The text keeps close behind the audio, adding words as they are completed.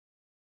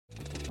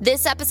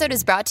This episode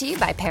is brought to you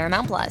by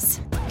Paramount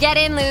Plus. Get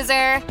in,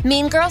 loser!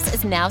 Mean Girls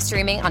is now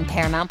streaming on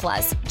Paramount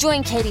Plus.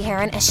 Join Katie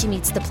Heron as she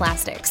meets the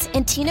plastics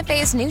in Tina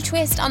Fey's new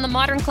twist on the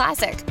modern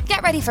classic.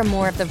 Get ready for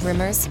more of the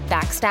rumors,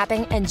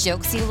 backstabbing, and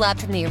jokes you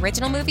loved from the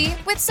original movie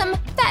with some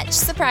fetch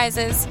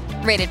surprises.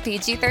 Rated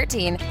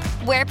PG-13.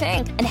 Wear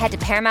pink and head to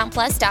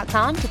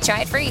ParamountPlus.com to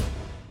try it free.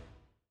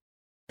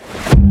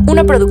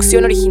 Una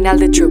producción original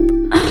de Troop.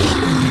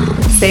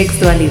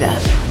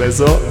 Sexualidad.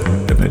 Beso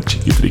en el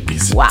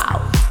chiquitriquis. ¡Wow!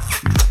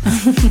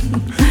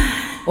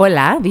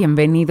 Hola,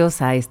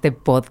 bienvenidos a este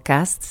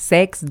podcast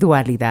Sex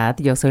Dualidad.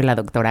 Yo soy la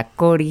doctora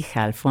Cori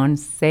Halfon,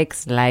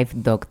 Sex Life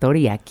Doctor,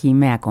 y aquí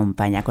me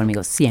acompaña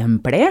conmigo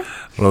siempre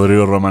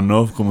Rodrigo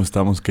Romanov. ¿Cómo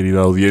estamos,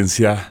 querida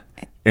audiencia?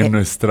 En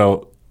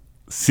nuestro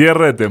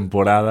cierre de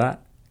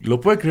temporada. ¿Lo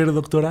puede creer,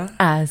 doctora?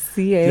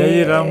 Así es. Ya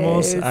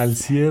llegamos al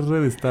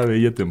cierre de esta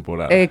bella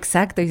temporada.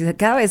 Exacto, y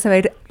cada vez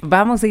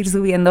vamos a ir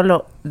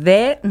subiéndolo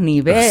de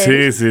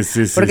nivel.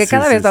 Sí. Porque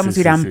cada vez vamos a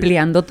ir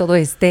ampliando todo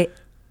este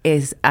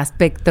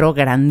aspecto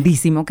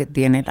grandísimo que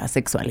tiene la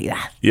sexualidad.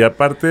 Y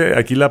aparte,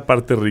 aquí la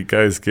parte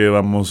rica es que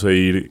vamos a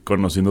ir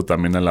conociendo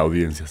también a la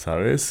audiencia,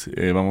 ¿sabes?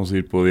 Vamos a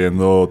ir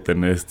pudiendo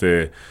tener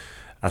este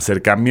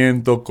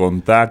acercamiento,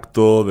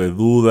 contacto, de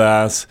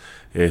dudas,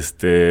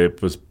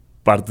 pues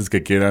partes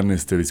que quieran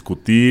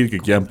discutir, que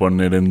quieran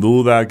poner en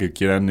duda, que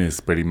quieran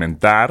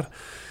experimentar.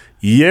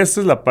 Y esa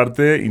es la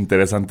parte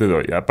interesante de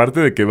hoy. Aparte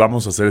de que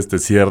vamos a hacer este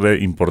cierre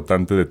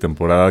importante de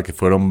temporada, que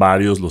fueron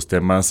varios los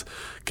temas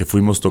que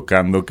fuimos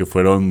tocando, que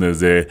fueron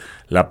desde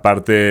la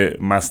parte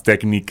más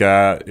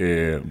técnica,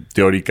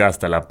 teórica,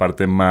 hasta la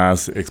parte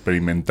más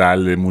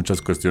experimental de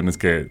muchas cuestiones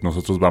que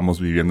nosotros vamos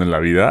viviendo en la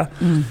vida.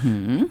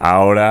 Uh-huh.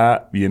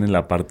 Ahora viene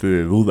la parte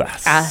de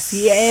dudas.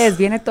 Así es,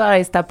 viene toda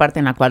esta parte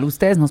en la cual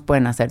ustedes nos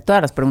pueden hacer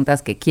todas las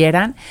preguntas que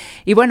quieran.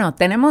 Y bueno,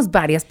 tenemos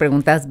varias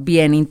preguntas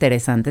bien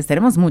interesantes.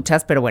 Tenemos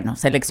muchas, pero bueno,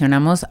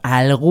 seleccionamos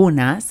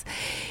algunas.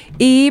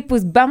 Y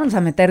pues vamos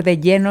a meter de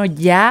lleno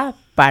ya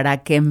para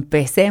que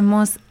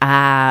empecemos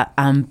a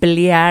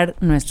ampliar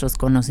nuestros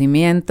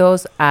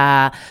conocimientos,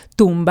 a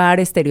tumbar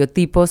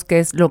estereotipos, que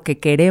es lo que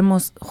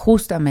queremos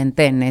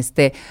justamente en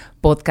este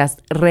podcast,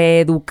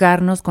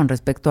 reeducarnos con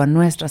respecto a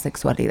nuestra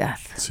sexualidad.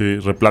 Sí,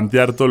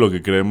 replantear todo lo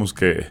que creemos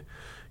que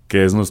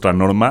es nuestra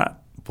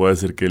norma, puede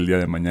ser que el día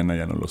de mañana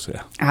ya no lo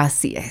sea.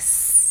 Así es,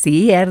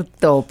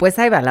 cierto. Pues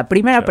ahí va, la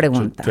primera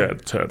pregunta.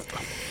 Cierto.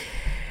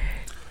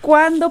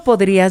 ¿Cuándo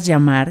podrías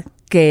llamar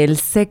que el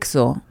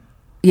sexo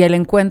y el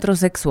encuentro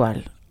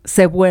sexual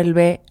se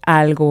vuelve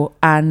algo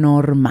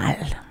anormal?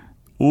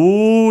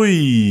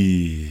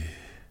 Uy.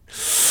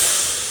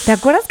 ¿Te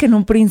acuerdas que en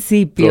un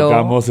principio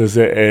tocamos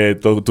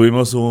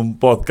tuvimos un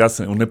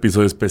podcast, un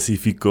episodio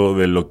específico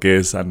de lo que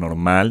es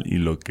anormal y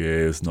lo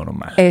que es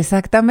normal?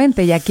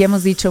 Exactamente, y aquí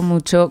hemos dicho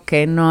mucho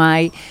que no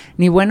hay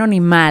ni bueno ni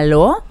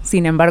malo,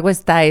 sin embargo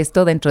está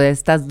esto dentro de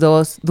estas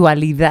dos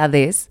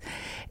dualidades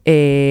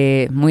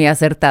muy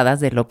acertadas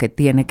de lo que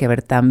tiene que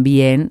ver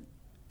también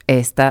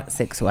esta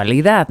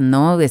sexualidad,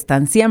 ¿no?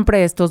 Están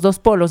siempre estos dos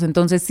polos,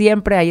 entonces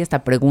siempre hay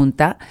esta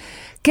pregunta,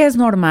 ¿qué es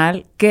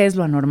normal? ¿Qué es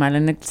lo anormal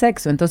en el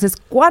sexo? Entonces,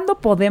 ¿cuándo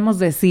podemos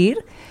decir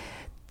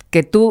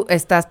que tú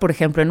estás, por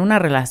ejemplo, en una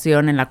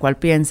relación en la cual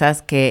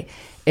piensas que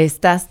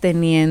estás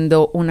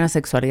teniendo una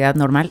sexualidad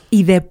normal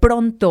y de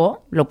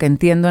pronto, lo que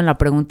entiendo en la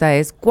pregunta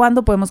es,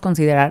 ¿cuándo podemos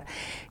considerar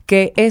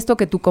que esto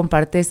que tú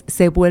compartes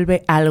se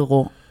vuelve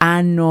algo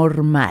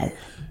anormal?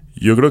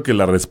 Yo creo que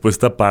la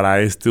respuesta para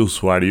este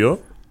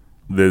usuario,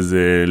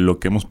 desde lo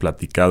que hemos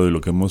platicado y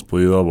lo que hemos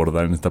podido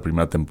abordar en esta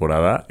primera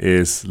temporada,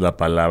 es la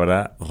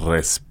palabra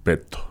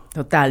respeto.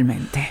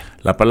 Totalmente.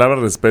 La palabra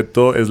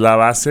respeto es la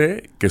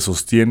base que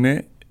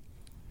sostiene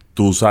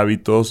tus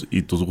hábitos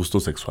y tus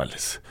gustos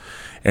sexuales.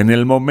 En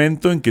el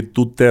momento en que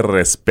tú te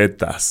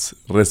respetas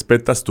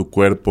tu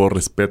cuerpo,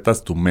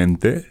 respetas tu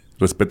mente,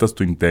 respetas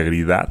tu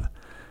integridad,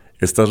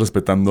 estás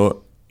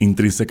respetando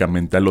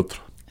intrínsecamente al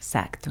otro.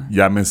 Exacto.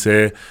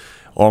 Llámese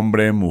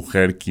hombre,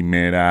 mujer,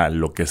 quimera,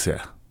 lo que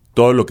sea.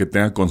 Todo lo que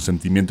tenga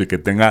consentimiento y que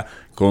tenga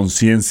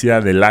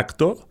conciencia del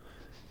acto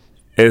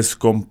es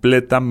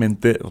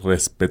completamente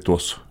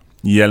respetuoso.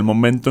 Y al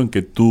momento en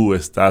que tú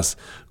estás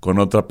con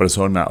otra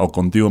persona o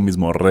contigo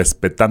mismo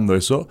respetando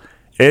eso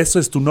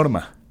es tu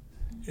norma.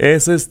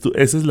 Esa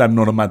es la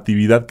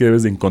normatividad que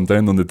debes de encontrar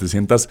en donde te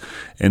sientas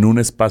en un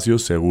espacio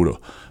seguro.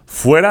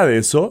 Fuera de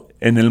eso,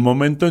 en el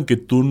momento en que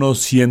tú no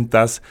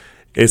sientas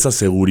esa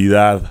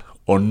seguridad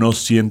o no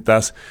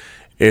sientas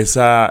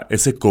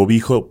ese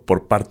cobijo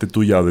por parte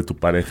tuya o de tu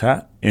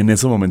pareja, en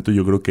ese momento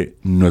yo creo que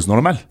no es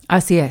normal.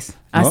 Así es,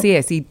 ¿no? Así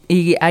es.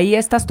 Y ahí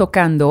estás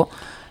tocando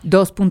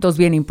dos puntos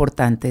bien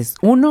importantes.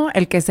 Uno,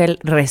 el que es el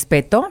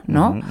respeto,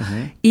 ¿no?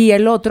 Uh-huh. Y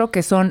el otro,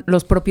 que son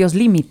los propios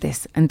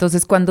límites.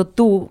 Entonces, cuando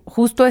tú,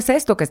 justo es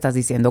esto que estás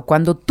diciendo,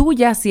 cuando tú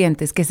ya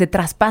sientes que se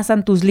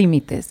traspasan tus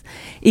límites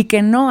y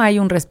que no hay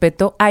un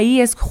respeto,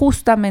 ahí es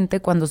justamente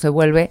cuando se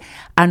vuelve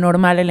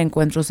anormal el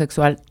encuentro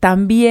sexual.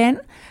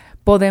 También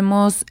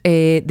podemos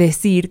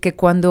decir que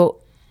cuando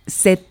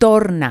se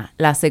torna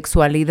la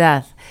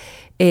sexualidad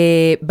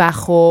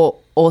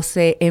bajo o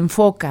se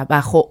enfoca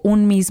bajo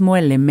un mismo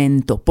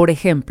elemento. Por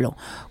ejemplo,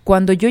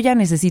 cuando yo ya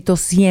necesito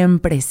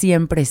siempre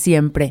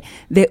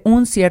de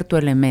un cierto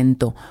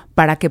elemento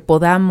para que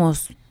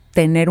podamos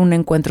tener un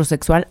encuentro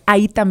sexual,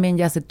 ahí también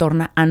ya se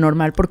torna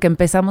anormal porque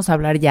empezamos a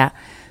hablar ya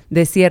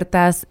de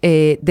ciertas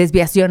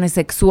desviaciones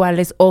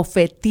sexuales o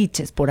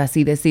fetiches, por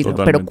así decirlo.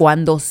 Totalmente. Pero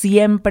cuando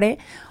siempre,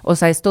 o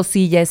sea, esto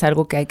sí ya es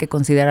algo que hay que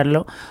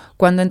considerarlo,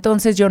 cuando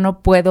entonces yo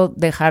no puedo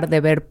dejar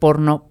de ver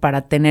porno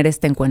para tener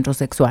este encuentro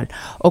sexual,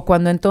 o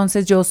cuando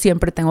entonces yo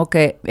siempre tengo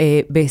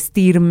que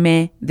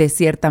vestirme de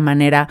cierta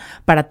manera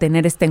para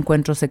tener este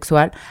encuentro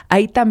sexual,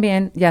 ahí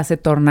también ya se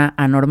torna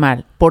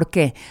anormal. ¿Por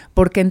qué?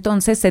 Porque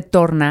entonces se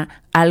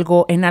torna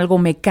algo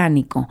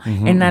mecánico,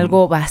 en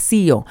algo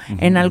vacío,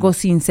 en algo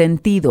sin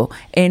sentido,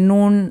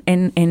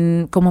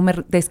 en como me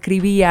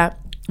describía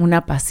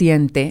una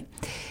paciente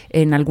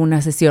en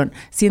alguna sesión,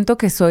 siento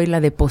que soy la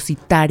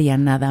depositaria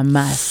nada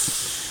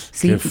más.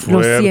 Sí,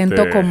 lo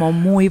siento como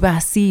muy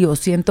vacío,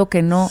 siento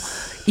que no.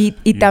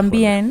 Y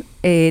también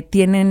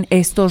tienen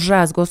estos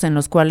rasgos en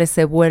los cuales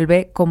se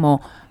vuelve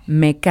como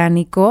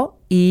mecánico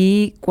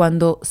y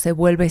cuando se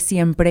vuelve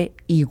siempre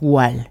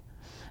igual.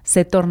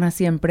 Se torna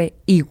siempre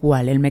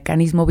igual. El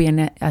mecanismo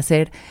viene a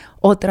ser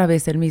otra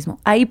vez el mismo.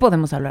 Ahí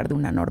podemos hablar de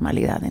una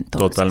normalidad,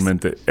 entonces.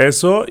 Totalmente.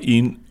 Eso,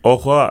 y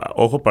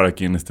ojo para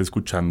quien esté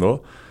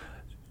escuchando,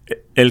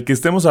 el que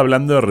estemos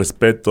hablando de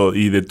respeto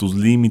y de tus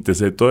límites,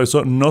 de todo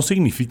eso, no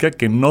significa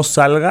que no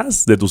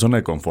salgas de tu zona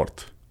de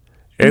confort.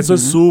 Eso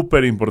es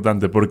súper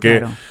importante porque...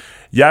 Claro.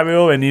 Ya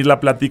veo venir la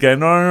plática de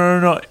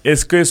no,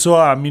 es que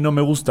eso a mí no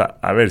me gusta.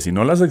 A ver, si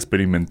no lo has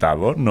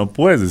experimentado, no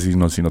puedes decir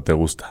no si no te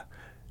gusta.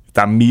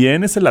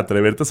 También es el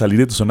atreverte a salir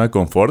de tu zona de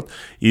confort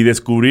y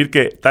descubrir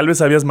que tal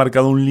vez habías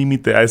marcado un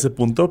límite a ese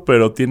punto,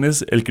 pero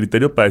tienes el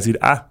criterio para decir,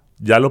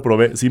 ya lo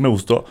probé, sí me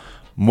gustó,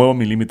 muevo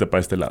mi límite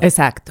para este lado.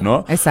 Exacto,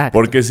 ¿no? exacto.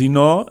 Porque si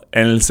no,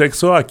 en el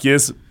sexo aquí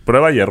es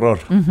prueba y error.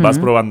 Vas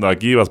probando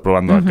aquí, vas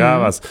probando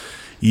acá,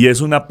 y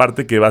es una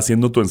parte que va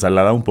haciendo tu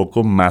ensalada un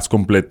poco más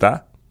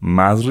completa,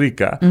 más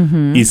rica,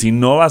 y si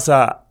no vas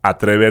a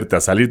atreverte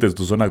a salirte de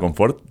tu zona de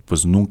confort,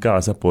 pues nunca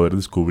vas a poder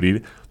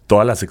descubrir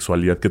toda la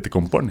sexualidad que te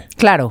compone.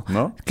 Claro,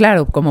 ¿no?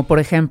 Claro, como por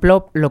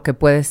ejemplo lo que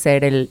puede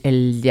ser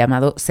el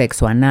llamado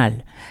sexo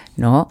anal,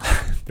 ¿no?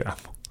 Te amo.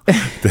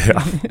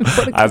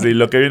 Así,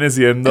 lo que viene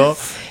siendo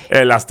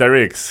el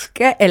Asterix.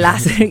 ¿Qué? El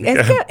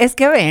Asterix. Es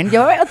que ven,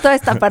 yo veo toda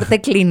esta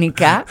parte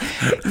clínica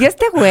y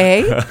este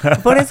güey,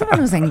 por eso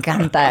nos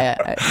encanta,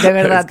 de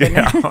verdad. Es que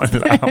amo.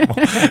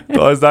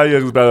 Todo está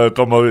bien,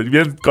 como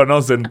bien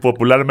conocen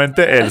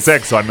popularmente, el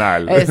sexo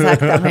anal.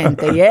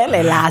 Exactamente, y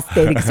el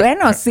Asterix.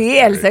 Bueno, sí,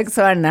 el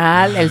sexo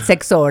anal, el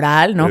sexo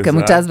oral, ¿no? Exacto. Que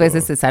muchas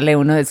veces se sale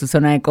uno de su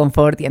zona de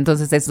confort y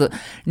entonces eso,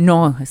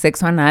 no,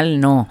 sexo anal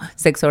no,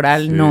 sexo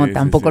oral no,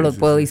 tampoco lo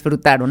puedo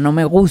disfrutar o no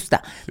me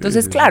gusta.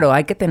 Entonces, claro,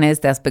 hay que tener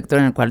este aspecto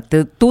en el cual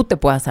tú te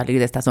puedas salir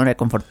de esta zona de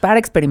confort para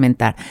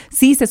experimentar.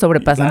 Sí se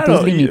sobrepasan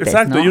tus límites,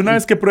 exacto, ¿no? Y una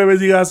vez que pruebes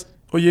digas,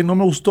 oye, no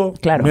me gustó,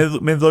 claro.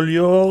 me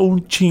dolió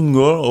un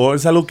chingo o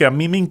es algo que a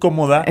mí me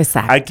incomoda,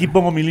 exacto. Aquí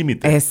pongo mi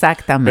límite.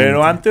 Exactamente.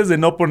 Pero antes de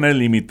no poner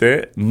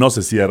límite, no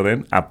se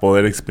cierren a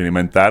poder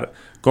experimentar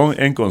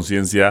en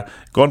conciencia,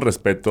 con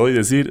respeto y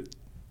decir,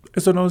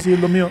 esto no sí es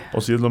lo mío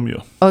o sí es lo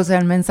mío. O sea,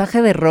 el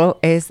mensaje de Ro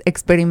es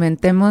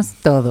experimentemos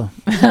todo.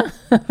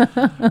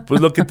 Pues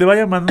lo que te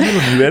vaya mandando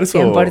el universo.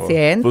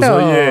 100%. Pues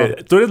oye,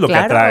 tú eres lo que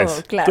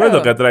atraes. Claro. Tú eres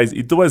lo que atraes.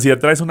 Y tú, si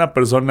atraes a una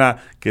persona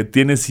que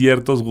tiene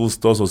ciertos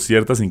gustos o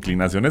ciertas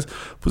inclinaciones,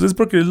 pues es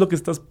porque es lo que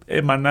estás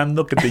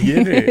emanando que te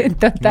llegue.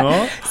 Total. ¿No?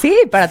 Sí,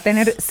 para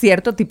tener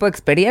cierto tipo de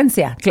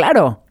experiencia.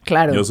 Claro.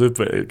 Yo soy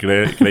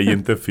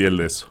creyente fiel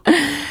de eso.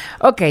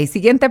 Ok,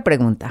 siguiente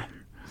pregunta.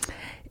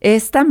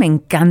 Esta me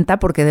encanta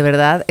porque de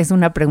verdad es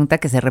una pregunta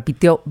que se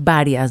repitió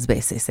varias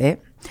veces,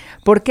 ¿eh?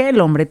 ¿Por qué el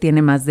hombre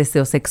tiene más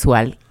deseo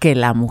sexual que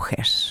la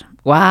mujer?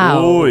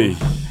 ¡Wow!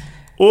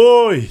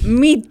 ¡Uy!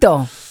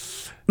 Mito.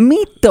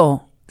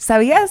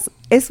 ¿Sabías?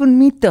 Es un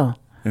mito.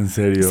 ¿En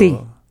serio?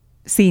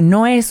 Sí,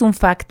 no es un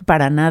fact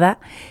para nada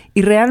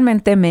y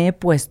realmente me he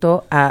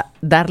puesto a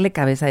darle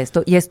cabeza a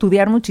esto y a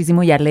estudiar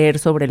muchísimo y a leer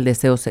sobre el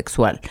deseo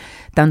sexual,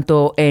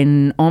 tanto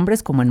en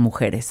hombres como en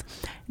mujeres.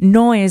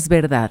 No es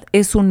verdad,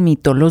 es un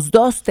mito. Los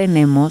dos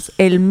tenemos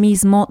el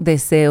mismo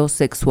deseo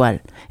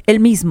sexual, el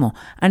mismo.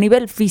 A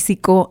nivel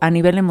físico, a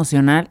nivel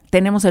emocional,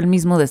 tenemos el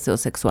mismo deseo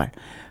sexual.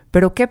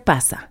 Pero ¿qué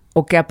pasa?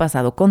 ¿O qué ha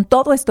pasado? Con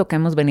todo esto que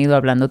hemos venido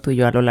hablando tú y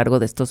yo a lo largo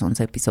de estos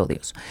 11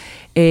 episodios,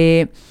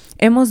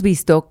 hemos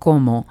visto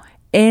cómo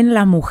en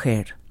la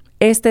mujer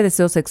este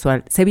deseo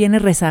sexual se viene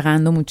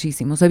rezagando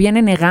muchísimo, se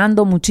viene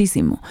negando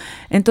muchísimo.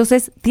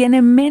 Entonces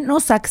tiene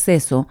menos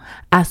acceso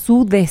a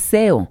su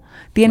deseo,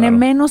 tiene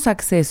menos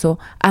acceso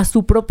a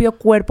su propio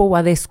cuerpo o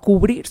a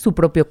descubrir su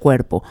propio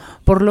cuerpo.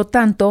 Por lo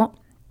tanto,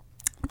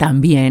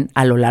 también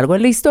a lo largo de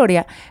la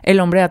historia, el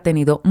hombre ha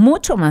tenido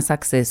mucho más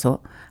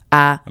acceso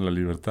a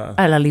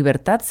la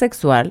libertad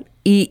sexual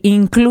e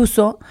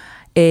incluso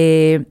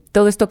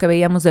todo esto que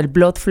veíamos del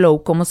blood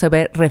flow, cómo se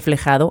ve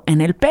reflejado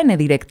en el pene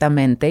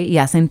directamente y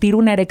a sentir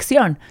una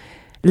erección.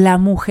 La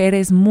mujer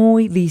es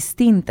muy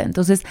distinta.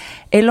 Entonces,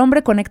 el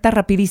hombre conecta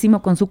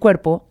rapidísimo con su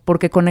cuerpo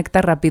porque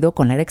conecta rápido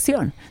con la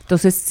erección.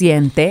 Entonces,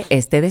 siente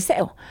este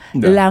deseo.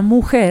 La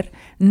mujer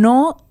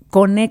no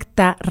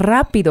conecta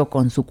rápido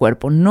con su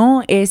cuerpo,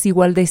 no es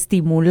igual de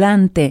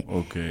estimulante.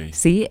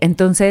 ¿Sí?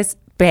 Entonces,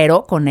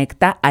 pero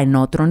conecta en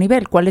otro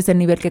nivel. ¿Cuál es el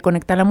nivel que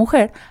conecta a la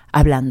mujer?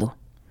 Hablando.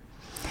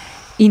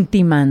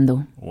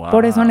 Intimando. Wow.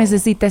 Por eso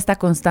necesita esta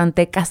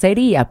constante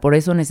cacería, por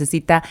eso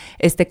necesita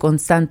este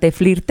constante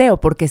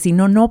flirteo, porque si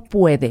no, no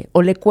puede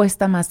o le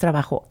cuesta más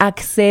trabajo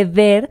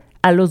acceder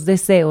a los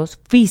deseos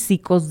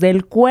físicos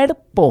del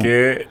cuerpo.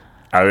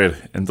 A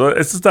ver,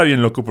 entonces, esto está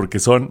bien loco porque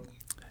son,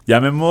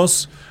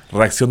 llamemos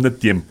reacción de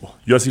tiempo.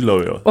 Yo así lo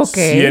veo.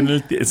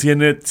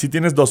 Si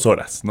tienes 2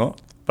 horas, ¿no?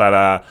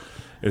 Para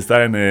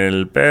estar en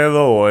el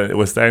pedo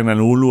o estar en la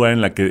lugar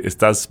en la que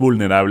estás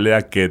vulnerable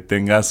a que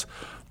tengas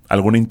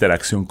alguna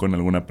interacción con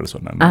alguna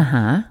persona, ¿no?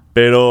 Ajá.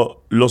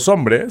 Pero los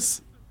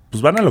hombres,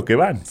 pues van a lo que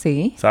van.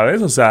 Sí.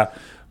 ¿Sabes? O sea,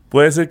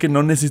 puede ser que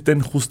no necesiten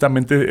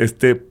justamente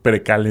este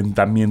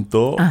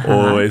precalentamiento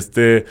o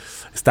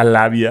esta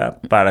labia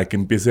para que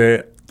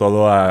empiece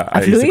todo a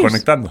irse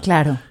conectando.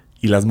 Claro.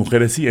 Y las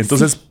mujeres sí.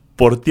 Entonces,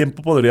 por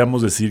tiempo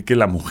podríamos decir que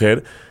la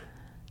mujer,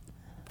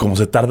 como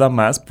se tarda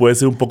más, puede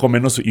ser un poco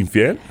menos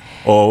infiel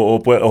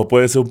o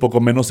puede ser un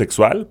poco menos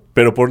sexual,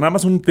 pero por nada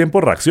más un tiempo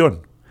de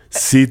reacción.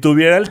 Si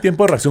tuviera el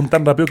tiempo de reacción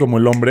tan rápido como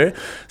el hombre,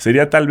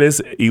 sería tal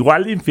vez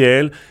igual de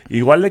infiel,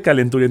 igual de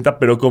calenturienta,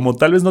 pero como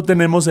tal vez no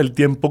tenemos el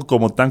tiempo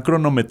como tan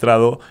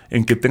cronometrado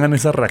en que tengan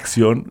esa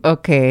reacción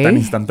tan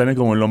instantánea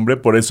como el hombre,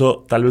 por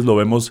eso tal vez lo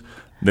vemos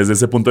desde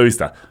ese punto de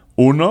vista.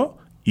 1,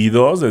 y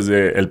 2,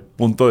 desde el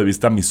punto de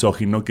vista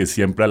misógino que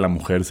siempre a la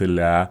mujer se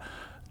le ha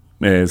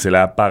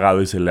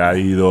pagado y se le ha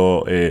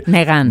ido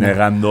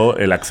negando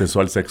el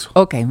acceso al sexo.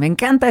 Ok, me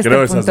encanta este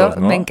punto. Esas dos,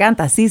 ¿no? Me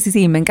encanta,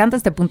 sí, me encanta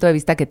este punto de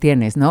vista que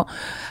tienes, ¿no?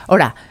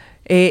 Ahora,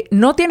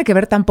 no tiene que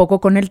ver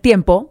tampoco con el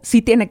tiempo,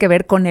 sí tiene que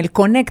ver con el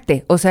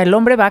conecte. O sea, el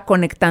hombre va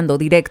conectando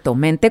directo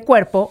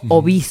mente-cuerpo,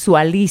 o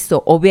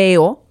visualizo, o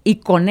veo, y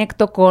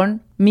conecto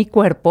con mi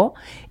cuerpo.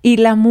 Y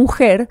la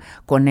mujer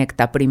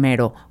conecta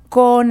primero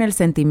con el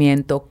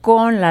sentimiento,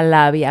 con la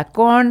labia,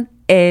 con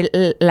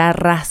la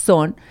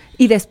razón,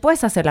 y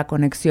después hacer la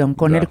conexión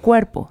con el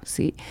cuerpo,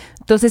 ¿sí?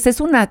 Entonces, es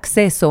un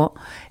acceso,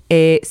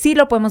 sí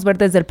lo podemos ver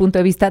desde el punto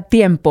de vista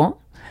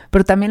tiempo,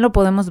 pero también lo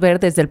podemos ver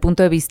desde el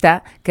punto de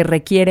vista que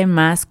requiere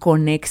más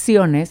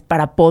conexiones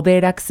para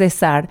poder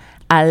accesar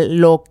a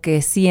lo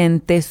que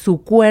siente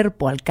su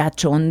cuerpo, al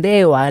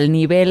cachondeo, al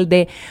nivel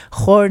de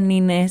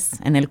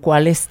horniness en el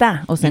cual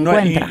está o se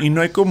encuentra. Y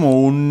no hay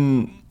como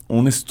un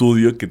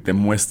estudio que te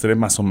muestre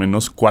más o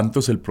menos cuánto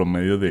es el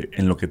promedio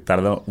en lo que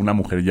tarda una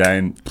mujer ya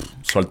en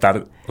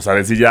soltar, o sea,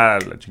 decir ya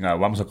la chingada,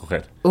 vamos a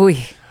coger. Uy.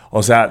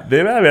 O sea,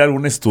 debe haber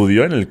algún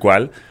estudio en el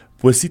cual,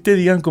 pues sí te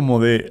digan como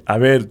de, a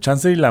ver,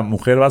 chance y la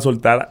mujer va a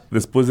soltar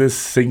después de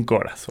 5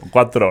 horas o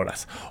 4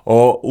 horas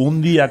o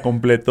un día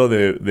completo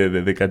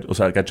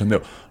de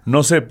cachondeo.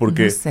 No sé por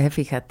qué. No sé,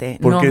 fíjate.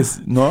 Porque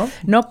 ¿no?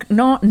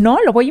 No,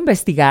 lo voy a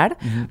investigar,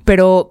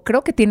 pero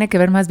creo que tiene que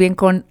ver más bien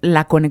con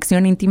la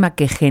conexión íntima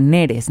que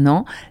generes,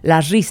 ¿no?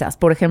 Las risas,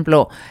 por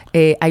ejemplo,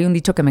 hay un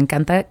dicho que me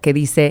encanta que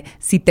dice,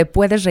 si te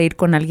puedes reír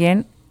con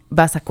alguien,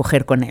 vas a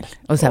coger con él.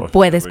 O sea,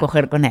 puedes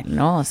coger con él,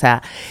 ¿no? O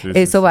sea,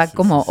 eso va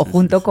como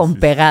junto con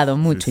pegado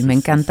mucho y me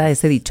encanta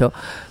ese dicho.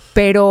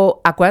 Pero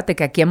acuérdate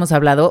que aquí hemos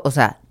hablado, o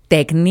sea,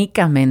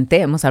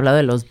 técnicamente hemos hablado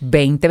de los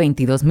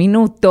 22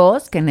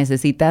 minutos que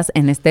necesitas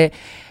en este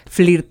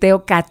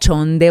flirteo,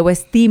 cachondeo,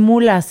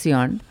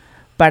 estimulación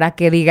para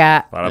que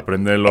diga... Para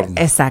prender el horno.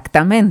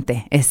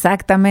 Exactamente.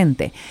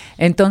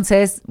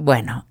 Entonces,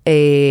 bueno,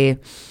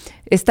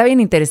 está bien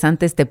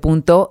interesante este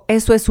punto.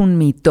 Eso es un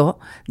mito,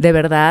 de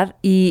verdad.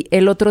 Y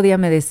el otro día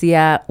me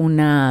decía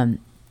una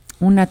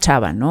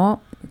chava,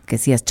 ¿no? Que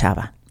sí es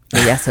chava. Yo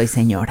ya soy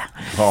señora.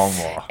 ¿Cómo?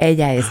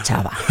 Ella es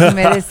chava. Y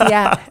me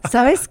decía,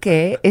 ¿sabes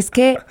qué? Es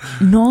que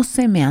no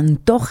se me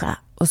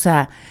antoja. O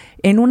sea,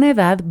 en una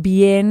edad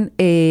bien,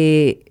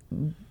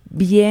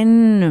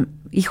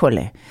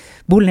 híjole,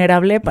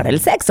 vulnerable para el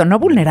sexo. No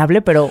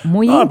vulnerable, pero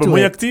muy pero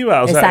muy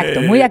activa. O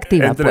exacto, sea, muy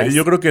activa, pues.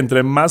 Yo creo que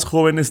entre más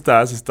joven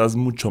estás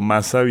mucho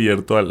más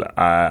abierto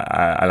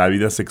a la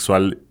vida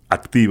sexual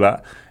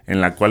activa,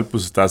 en la cual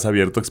pues estás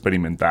abierto a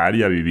experimentar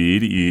y a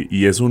vivir.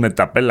 Y es una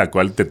etapa en la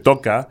cual te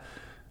toca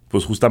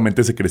pues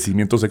justamente ese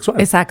crecimiento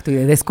sexual. Exacto, y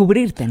de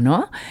descubrirte,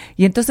 ¿no?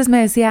 Y entonces me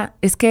decía,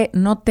 es que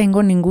no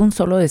tengo ningún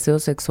solo deseo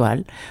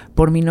sexual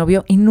por mi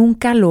novio y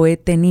nunca lo he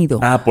tenido.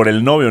 Ah, por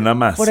el novio nada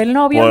más. Por el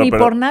novio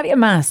por nadie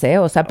más, ¿eh?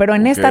 O sea, pero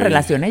en esta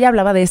relación, ella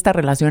hablaba de esta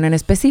relación en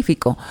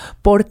específico.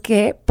 ¿Por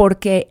qué?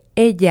 Porque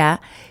ella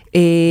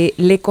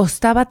le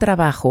costaba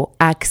trabajo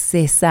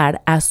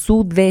accesar a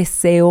su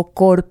deseo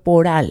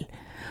corporal.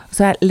 O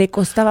sea, le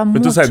costaba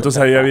mucho.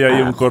 Entonces ahí había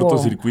un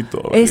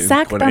cortocircuito.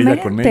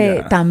 Exactamente. Con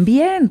ella.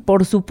 También,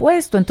 por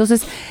supuesto.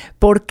 Entonces,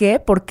 ¿por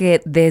qué? Porque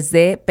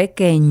desde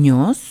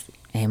pequeños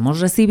hemos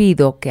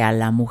recibido que a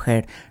la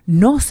mujer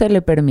no se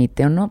le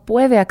permite o no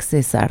puede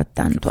accesar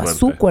tanto a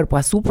su cuerpo,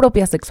 a su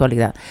propia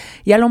sexualidad.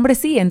 Y al hombre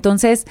sí.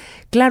 Entonces,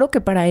 claro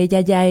que para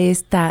ella ya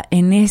está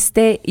en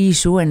este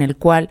issue en el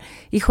cual,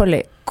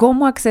 híjole,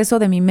 ¿cómo acceso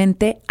de mi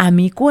mente a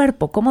mi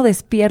cuerpo? ¿Cómo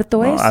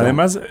despierto eso?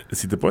 Además,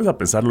 si te pones a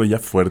pensarlo ya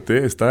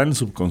fuerte, está en el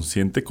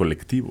subconsciente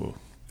colectivo.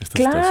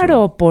 Claro,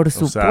 situación. por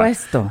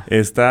supuesto.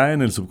 Está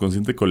en el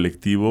subconsciente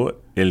colectivo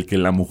el que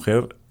la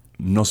mujer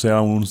no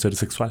sea un ser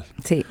sexual.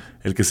 Sí.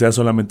 El que sea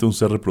solamente un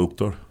ser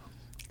reproductor.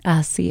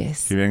 Así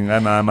es. Que venga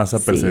nada más a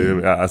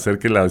perseguir, a hacer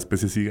que la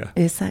especie siga.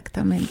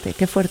 Exactamente.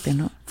 Qué fuerte,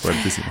 ¿no?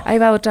 Fuertísimo. Ahí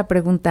va otra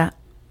pregunta.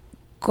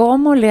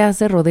 ¿Cómo le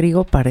hace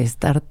Rodrigo para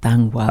estar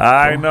tan guapo?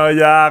 Ay, no,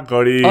 ya,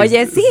 Cori.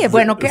 Oye, sí,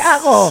 bueno, ¿qué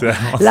hago?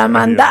 La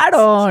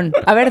mandaron.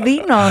 A ver,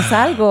 dinos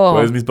algo.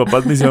 Pues mis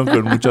papás me hicieron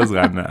con muchas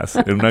ganas,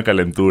 en una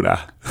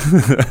calentura.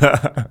 Eso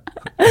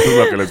es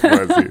lo que les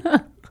puedo decir.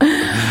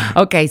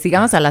 Ok,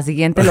 sigamos a la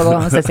siguiente. Luego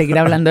vamos a seguir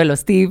hablando de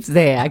los tips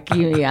de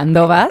aquí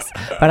Andovas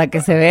para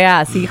que se vea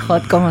así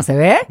hot como se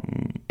ve.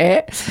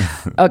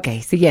 Ok,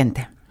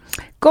 siguiente.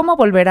 ¿Cómo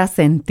volver a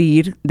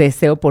sentir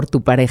deseo por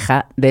tu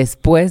pareja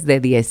después de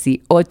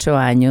 18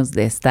 años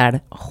de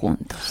estar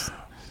juntos?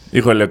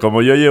 Híjole,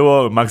 como yo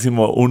llevo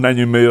máximo 1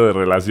 año y medio de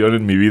relación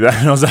en mi vida,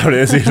 no sabré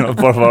decirnos,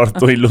 por favor,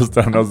 tú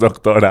ilústranos,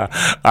 doctora,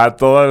 a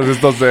todos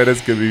estos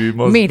seres que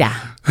vivimos.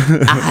 Mira,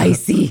 ay,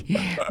 sí.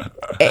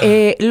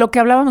 Lo que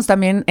hablábamos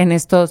también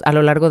a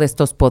lo largo de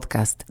estos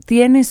podcasts,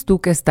 tienes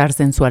tú que estar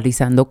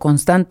sensualizando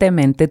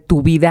constantemente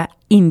tu vida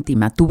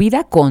íntima, tu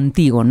vida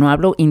contigo. No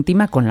hablo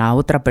íntima con la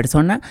otra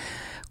persona,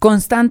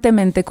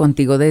 constantemente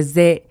contigo,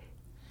 desde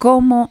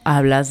cómo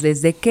hablas,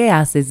 desde qué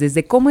haces,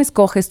 desde cómo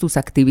escoges tus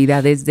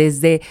actividades,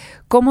 desde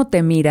cómo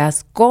te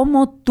miras,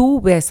 cómo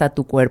tú ves a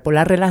tu cuerpo,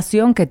 la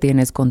relación que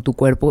tienes con tu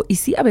cuerpo. Y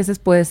sí, a veces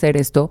puede ser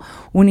esto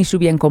un issue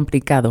bien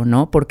complicado,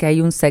 ¿no? Porque hay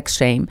un sex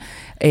shame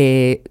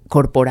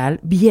corporal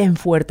bien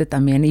fuerte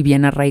también y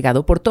bien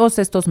arraigado por todos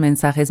estos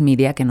mensajes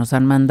media que nos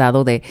han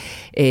mandado de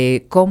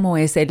cómo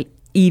es el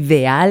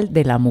ideal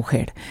de la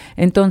mujer.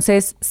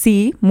 Entonces,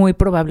 sí, muy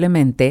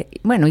probablemente,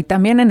 bueno, y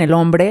también en el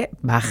hombre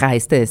baja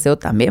este deseo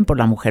también por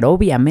la mujer,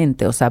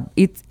 obviamente, o sea,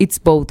 it's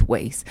both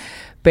ways,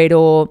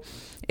 pero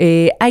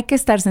hay que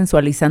estar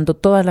sensualizando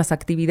todas las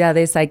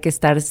actividades, hay que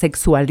estar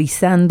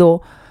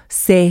sexualizándose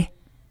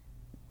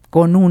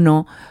con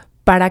uno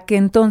para que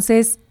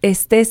entonces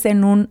estés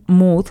en un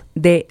mood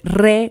de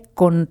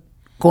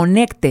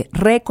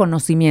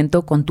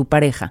reconocimiento con tu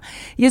pareja.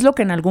 Y es lo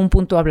que en algún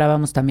punto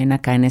hablábamos también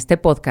acá en este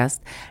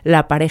podcast,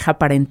 la pareja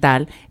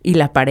parental y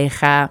la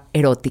pareja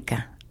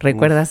erótica.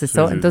 ¿Recuerdas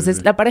eso? Sí, Entonces,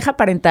 sí. la pareja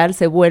parental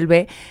se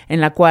vuelve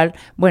en la cual,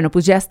 bueno,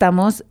 pues ya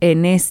estamos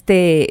en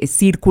este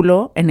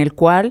círculo en el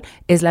cual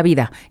es la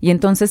vida. Y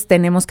entonces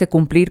tenemos que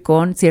cumplir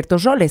con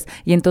ciertos roles.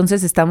 Y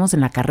entonces estamos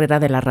en la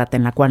carrera de la rata,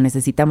 en la cual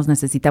necesitamos,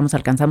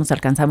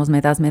 alcanzamos, me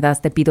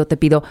das, te pido.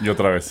 Y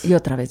otra vez. Y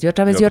otra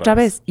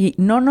vez. Y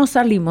no nos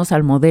salimos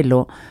al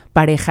modelo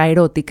pareja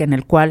erótica en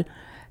el cual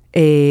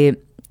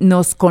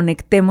nos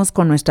conectemos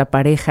con nuestra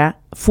pareja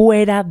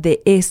fuera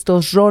de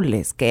estos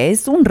roles, que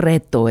es un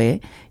reto, ¿eh?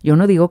 Yo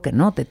no digo que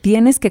no, te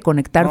tienes que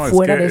conectar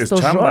fuera de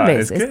estos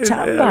roles. Es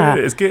chamba.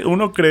 Es que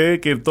uno cree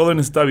que todo en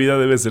esta vida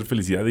debe ser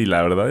felicidad y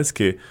la verdad es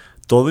que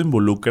todo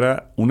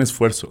involucra un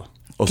esfuerzo.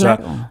 O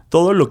sea,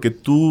 todo lo que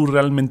tú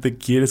realmente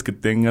quieres que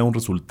tenga un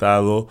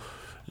resultado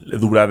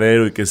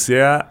duradero y que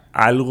sea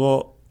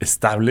algo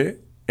estable,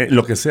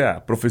 lo que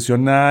sea,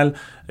 profesional,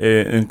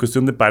 en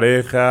cuestión de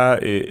pareja,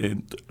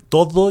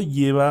 todo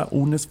lleva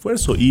un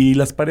esfuerzo y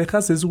las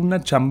parejas es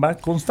una chamba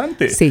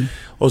constante. Sí.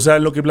 O sea,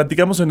 lo que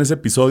platicamos en ese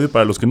episodio,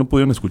 para los que no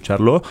pudieron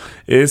escucharlo,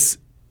 es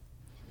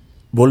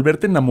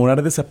volverte a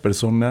enamorar de esa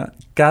persona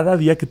cada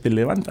día que te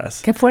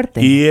levantas. Qué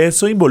fuerte. Y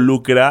eso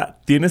involucra,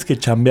 tienes que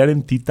chambear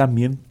en ti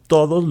también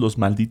todos los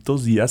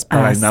malditos días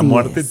para Así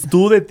enamorarte es.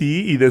 tú de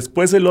ti y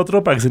después el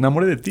otro para que se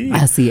enamore de ti.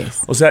 Así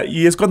es. O sea,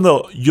 y es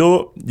cuando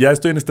yo ya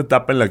estoy en esta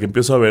etapa en la que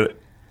empiezo a ver.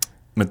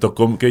 Me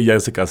tocó que ya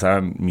se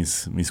casaran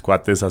mis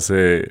cuates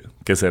hace,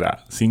 ¿qué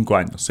será? 5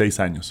 años, 6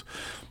 años.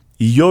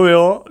 Y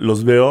yo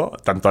los veo,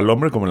 tanto al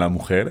hombre como a la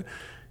mujer,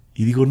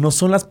 y digo, no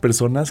son las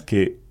personas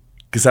que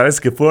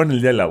sabes que fueron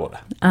el día de la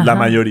boda. Ajá, la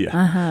mayoría.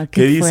 Ajá,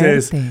 que qué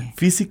dices, fuerte.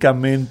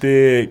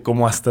 Físicamente,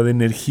 como hasta de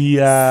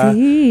energía.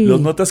 Sí. Los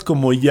notas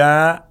como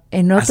ya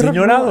En otro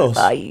aseñorados.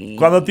 Ay.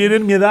 Cuando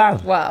tienen mi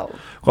edad. Wow.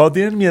 Cuando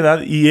tienen mi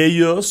edad y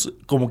ellos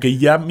como que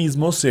ya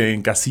mismos se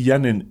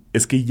encasillan en,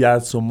 es que ya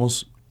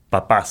somos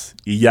papás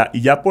y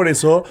ya por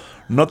eso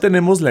no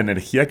tenemos la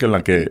energía con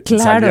la que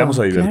salíamos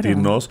a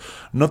divertirnos,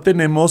 no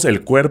tenemos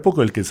el cuerpo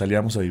con el que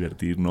salíamos a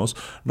divertirnos,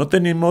 no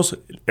tenemos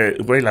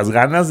las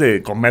ganas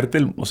de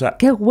comerte, o sea,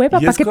 qué hueva,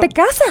 ¿para qué te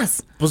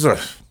casas? Pues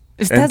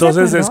 ¿Estás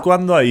entonces de es acuerdo?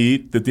 cuando ahí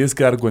te tienes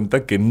que dar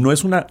cuenta que no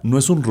es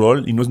un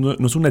rol y no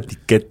es una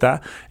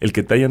etiqueta el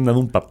que te hayan dado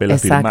un papel a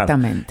firmar.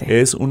 Exactamente.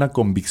 Es una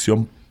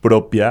convicción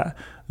propia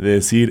de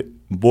decir,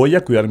 voy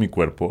a cuidar mi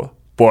cuerpo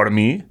por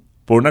mí,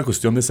 por una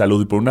cuestión de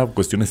salud y por una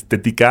cuestión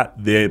estética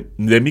de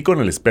mí con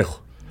el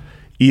espejo.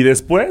 Y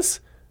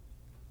después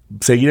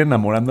seguir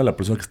enamorando a la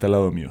persona que está al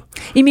lado mío.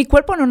 Y mi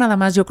cuerpo no nada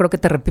más, yo creo que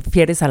te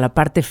refieres a la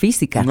parte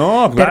física.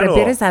 No, claro. Te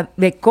refieres a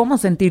de cómo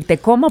sentirte,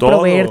 cómo Todo.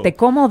 proveerte,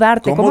 cómo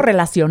darte, cómo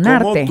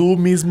relacionarte. Cómo tú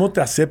mismo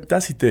te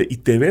aceptas y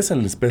te ves en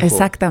el espejo.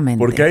 Exactamente.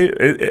 Porque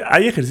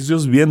hay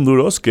ejercicios bien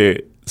duros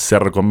que se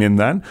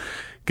recomiendan,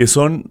 que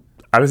son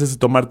a veces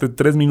tomarte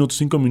 3 minutos,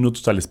 5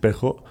 minutos al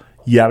espejo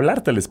y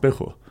hablarte al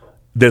espejo,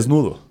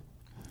 desnudo.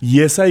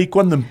 Y es ahí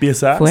cuando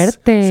empiezas...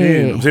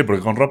 Fuerte. Sí,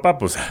 porque con ropa,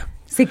 pues...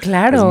 Sí,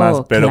 claro. Es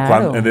más, pero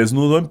claro. cuando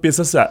desnudo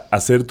empiezas a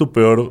ser tu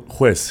peor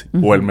juez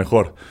o el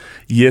mejor.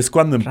 Y es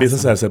cuando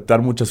empiezas a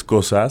aceptar muchas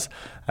cosas,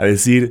 a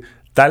decir,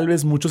 tal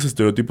vez muchos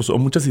estereotipos o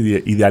muchas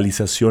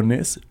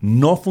idealizaciones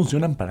no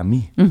funcionan para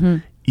mí.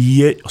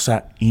 Y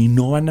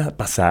no van a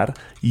pasar.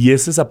 Y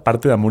es esa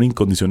parte de amor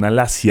incondicional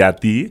hacia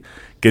ti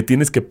que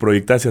tienes que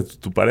proyectar hacia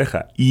tu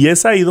pareja. Y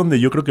es ahí donde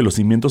yo creo que los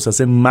cimientos se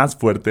hacen más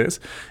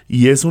fuertes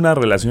y es una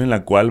relación en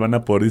la cual van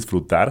a poder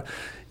disfrutar.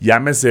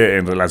 Llámese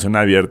en relación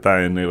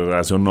abierta, en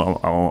relación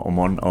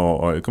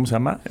 ¿cómo se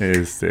llama?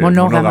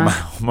 Monógama.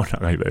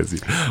 Monógama, iba a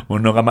decir.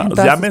 Monógama.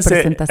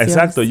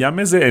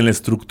 Llámese En la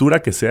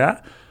estructura que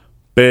sea,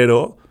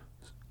 pero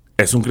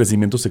es un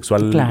crecimiento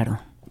sexual. Claro.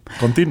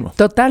 Continuo.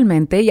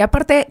 Totalmente. Y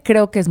aparte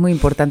creo que es muy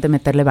importante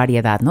meterle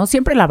variedad, ¿no?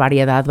 Siempre la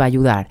variedad va a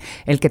ayudar.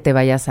 El que te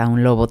vayas a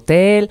un Love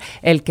Hotel,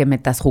 el que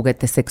metas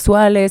juguetes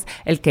sexuales,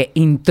 el que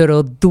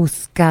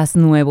introduzcas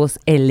nuevos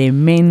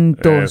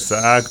elementos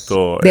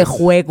de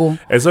juego.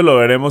 Eso lo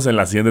veremos en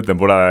la siguiente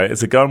temporada, ¿eh?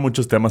 Se quedan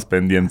muchos temas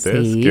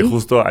pendientes, que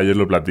justo ayer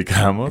lo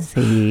platicamos.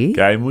 Sí.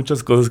 Que hay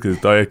muchas cosas que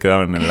todavía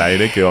quedaban en el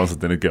aire que vamos a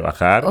tener que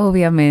bajar.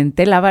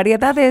 Obviamente. La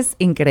variedad es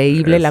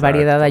increíble. Exacto. La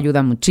variedad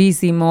ayuda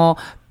muchísimo.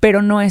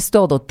 Pero no es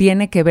todo,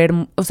 tiene que ver,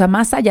 o sea,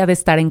 más allá de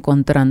estar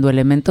encontrando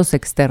elementos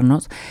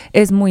externos,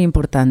 es muy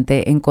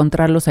importante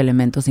encontrar los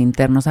elementos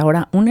internos.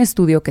 Ahora, un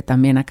estudio que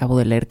también acabo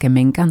de leer que me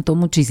encantó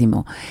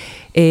muchísimo,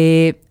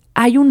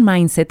 hay un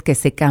mindset que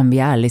se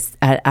cambia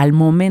al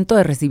momento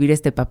de recibir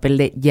este papel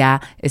de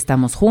ya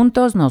estamos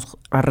juntos, nos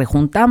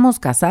rejuntamos,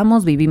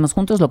 casamos, vivimos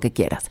juntos, lo que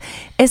quieras.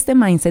 Este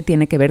mindset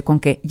tiene que ver con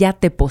que ya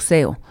te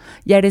poseo,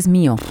 ya eres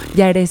mío,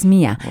 ya eres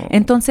mía.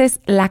 Entonces,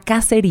 la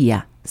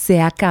cacería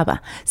se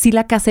acaba. Si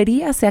la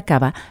cacería se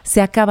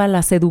acaba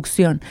la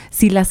seducción.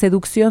 Si la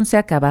seducción se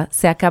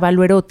acaba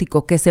lo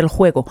erótico, que es el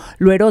juego.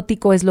 Lo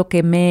erótico es lo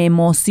que me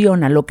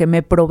emociona, lo que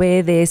me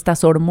provee de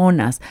estas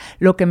hormonas,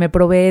 lo que me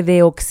provee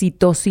de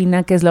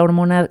oxitocina, que es la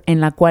hormona en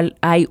la cual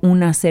hay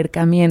un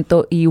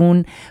acercamiento y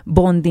un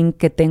bonding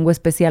que tengo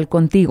especial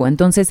contigo.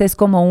 Entonces es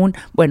como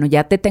bueno,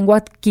 ya te tengo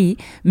aquí,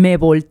 me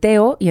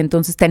volteo y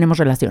entonces tenemos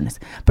relaciones.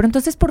 Pero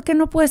entonces, ¿por qué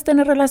no puedes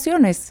tener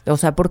relaciones? O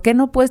sea, ¿por qué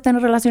no puedes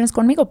tener relaciones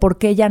conmigo? ¿Por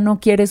qué ya no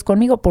quieres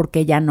conmigo?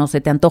 Porque ya no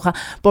se te antoja,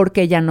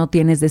 porque ya no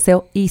tienes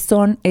deseo. Y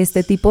son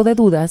este tipo de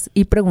dudas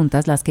y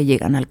preguntas las que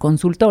llegan al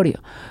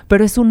consultorio.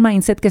 Pero es un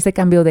mindset que se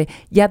cambió de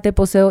ya te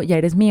poseo, ya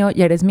eres mío,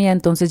 ya eres mía,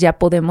 entonces ya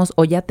podemos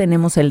o ya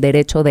tenemos el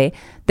derecho de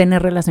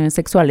tener relaciones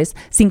sexuales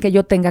sin que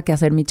yo tenga que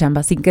hacer mi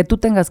chamba, sin que tú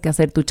tengas que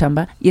hacer tu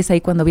chamba. Y es ahí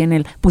cuando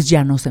viene pues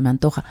ya no se me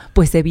antoja.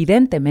 Pues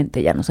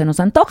evidentemente ya no se nos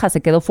antoja,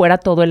 se quedó fuera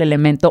todo el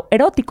elemento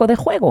erótico de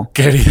juego.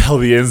 Querida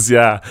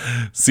audiencia,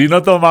 si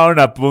no tomaron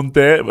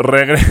apunte,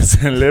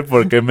 regrésenle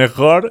porque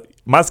mejor,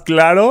 más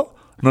claro,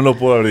 no lo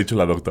pudo haber dicho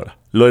la doctora.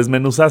 Lo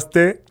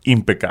desmenuzaste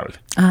impecable.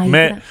 Ay,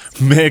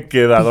 me he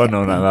quedado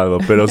anonadado,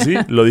 pero sí,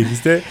 lo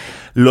dijiste,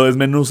 lo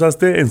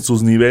desmenuzaste en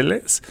sus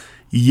niveles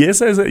y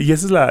esa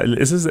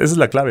es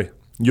la clave.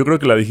 Yo creo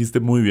que la dijiste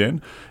muy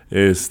bien.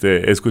 Es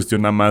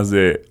cuestión nada más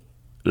de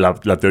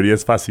la teoría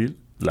es fácil.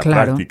 La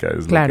práctica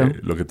es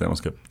lo que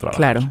tenemos que trabajar.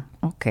 Claro,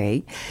 ok.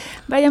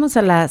 Vayamos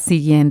a la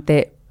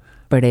siguiente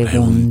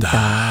pregunta.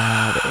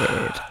 A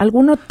ver,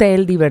 ¿algún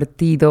hotel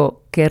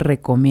divertido que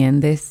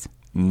recomiendes?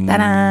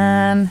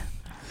 ¡Tarán!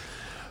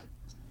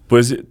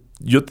 Pues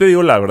yo te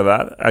digo la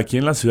verdad, aquí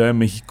en la Ciudad de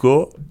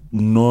México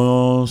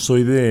no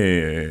soy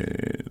de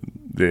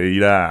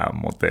ir a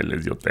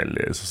moteles y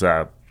hoteles. O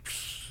sea,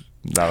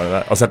 la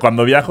verdad, o sea,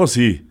 cuando viajo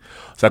sí.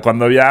 O sea,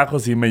 cuando viajo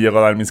sí me llego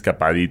a dar mis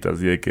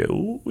escapaditas y de que,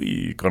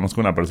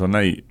 conozco una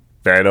persona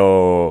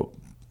pero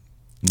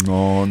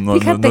no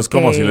es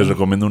como si les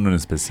recomiendo uno en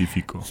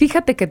específico.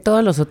 Fíjate que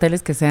todos los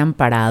hoteles que sean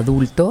para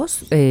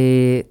adultos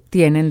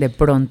tienen de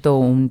pronto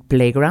un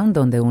playground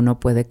donde uno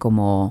puede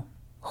como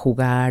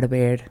jugar,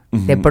 ver,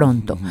 de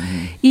pronto.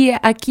 Y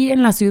aquí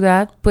en la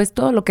ciudad, pues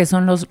todo lo que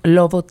son los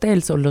Love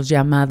Hotels o los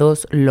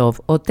llamados Love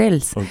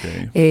Hotels,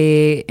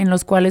 en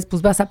los cuales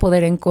pues vas a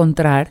poder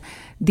encontrar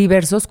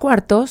diversos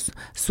cuartos,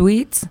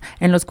 suites,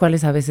 en los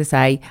cuales a veces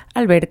hay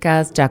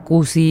albercas,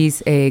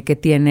 jacuzzis, que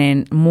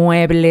tienen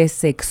muebles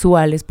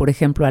sexuales, por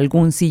ejemplo,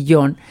 algún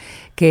sillón,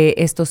 que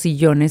estos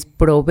sillones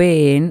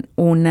proveen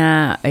un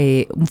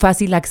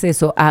fácil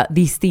acceso a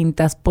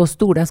distintas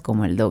posturas,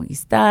 como el doggy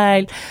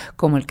style,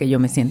 como el que yo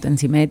me siento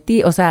encima de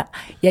ti. O sea,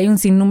 y hay un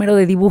sinnúmero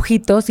de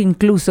dibujitos,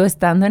 incluso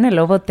estando en el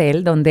Love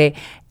Hotel, donde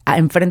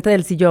enfrente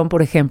del sillón,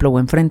 por ejemplo, o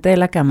enfrente de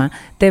la cama,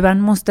 te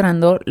van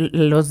mostrando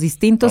los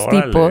distintos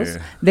tipos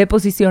de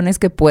posiciones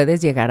que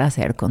puedes llegar a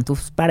hacer con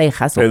tus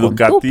parejas o con tu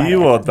pareja.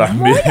 Educativo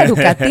también. Muy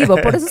educativo,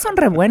 por eso son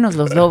re buenos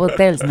los Love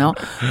Hotels, ¿no?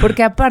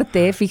 Porque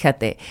aparte,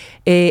 fíjate,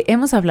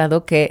 hemos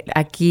hablado que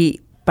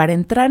aquí, para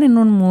entrar en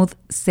un mood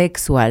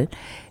sexual,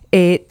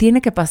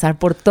 tiene que pasar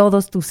por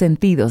todos tus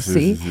sentidos,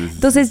 ¿sí?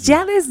 Entonces,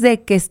 ya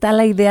desde que está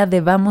la idea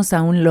de vamos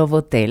a un Love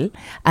Hotel,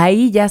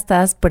 ahí ya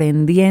estás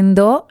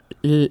prendiendo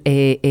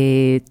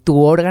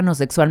tu órgano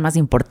sexual más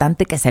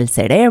importante, que es el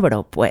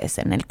cerebro, pues,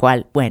 en el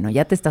cual, bueno,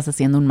 ya te estás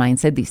haciendo un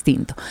mindset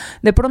distinto.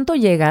 De pronto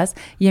llegas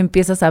y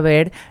empiezas a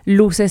ver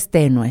luces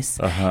tenues.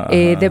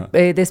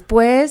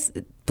 Después,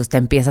 pues te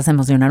empiezas a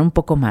emocionar un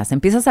poco más.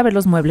 Empiezas a ver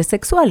los muebles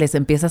sexuales,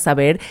 empiezas a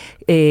ver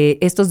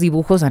estos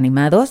dibujos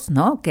animados,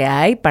 ¿no? Que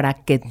hay para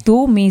que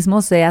tú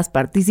mismo seas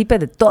partícipe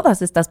de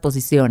todas estas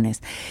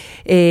posiciones.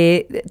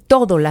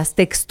 Todo, las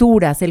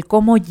texturas, el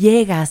cómo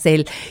llegas,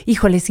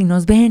 híjole, si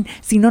nos ven,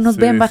 si no nos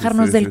ven,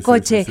 bajarnos del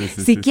coche,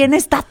 quién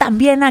está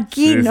también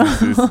aquí, ¿no?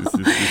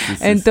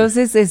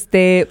 Entonces,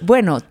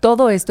 bueno,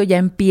 todo esto ya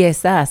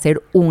empieza a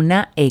ser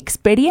una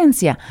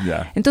experiencia.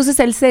 Yeah. Entonces,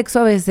 el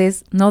sexo a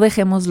veces, no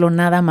dejémoslo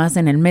nada más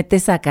en el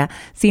mete-saca,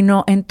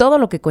 sino en todo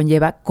lo que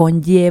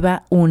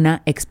conlleva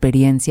una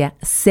experiencia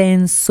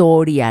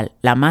sensorial.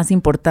 La más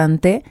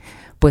importante,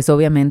 pues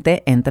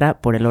obviamente entra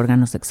por el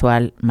órgano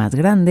sexual más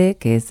grande,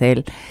 que es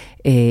el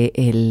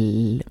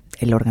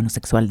órgano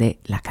sexual de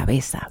la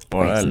cabeza,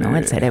 pues, ¿no?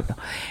 El cerebro.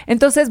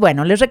 Entonces,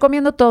 bueno, les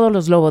recomiendo todos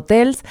los Love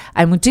Hotels.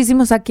 Hay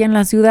muchísimos aquí en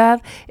la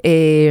ciudad.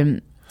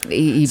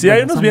 Sí, bueno,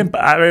 hay unos bien...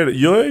 A ver,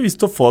 yo he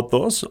visto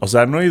fotos, o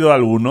sea, no he ido a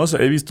algunos,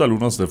 he visto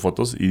algunos de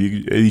fotos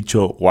y he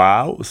dicho,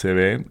 wow, se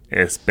ven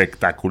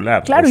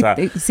espectacular. Claro, o sea,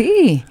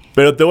 sí.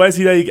 Pero te voy a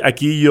decir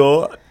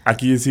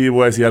aquí sí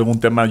voy a decir algún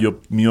tema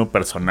mío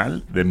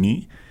personal, de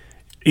mí.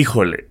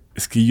 Híjole,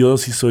 es que yo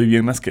sí soy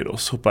bien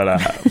asqueroso para...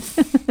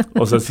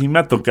 o sea, sí me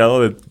ha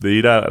tocado de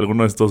ir a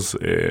alguno de estos...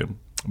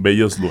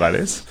 bellos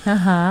lugares.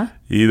 Ajá.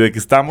 Y de que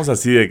estamos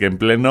así, de que en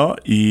pleno,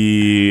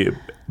 y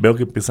veo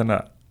que empiezan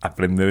a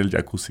prender el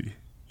jacuzzi.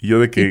 Y yo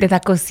de que... Y te da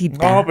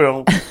cosita. No,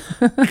 pero...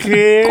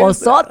 ¿Qué?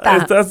 Cosota.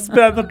 ¿Estás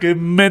esperando que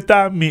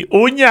meta mi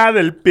uña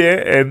del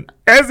pie en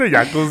ese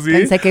jacuzzi?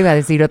 Pensé que iba a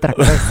decir otra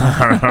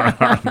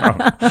cosa.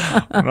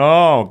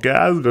 No, qué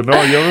asco.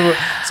 No, yo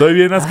soy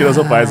bien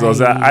asqueroso para eso. O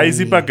sea, ahí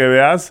sí, para que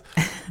veas,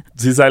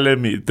 sí sale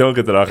tengo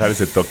que trabajar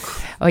ese toco.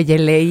 Oye,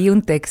 leí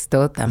un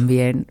texto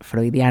también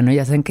freudiano,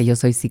 ya saben que yo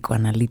soy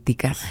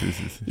psicoanalítica,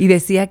 y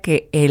decía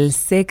que el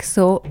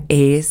sexo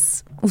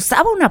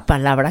usaba una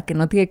palabra que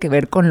no tiene que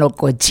ver con lo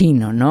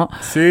cochino, ¿no?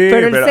 Sí,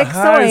 pero el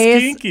sexo es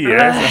kinky,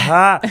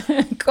 ajá.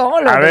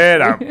 ¿Cómo lo A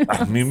ver, a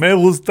mí me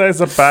gusta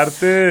esa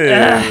parte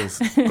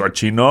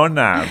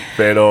cochinona,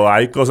 pero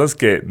hay cosas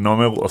que no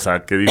me... O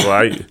sea, que digo,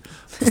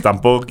 pues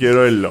tampoco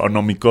quiero el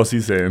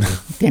onomicosis en...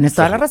 Tienes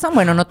toda la razón.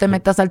 Bueno, no te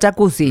metas al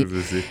jacuzzi.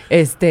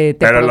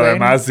 Pero lo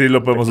demás sí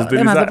lo podemos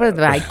utilizar.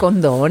 Hay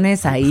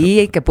condones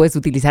ahí que puedes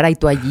utilizar. Hay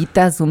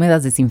toallitas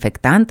húmedas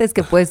desinfectantes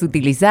que puedes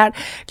utilizar.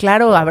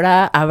 Claro,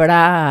 habrá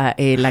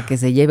la que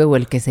se lleve o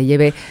el que se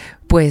lleve...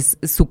 pues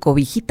su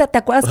cobijita. ¿Te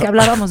acuerdas que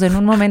hablábamos en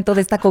un momento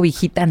de esta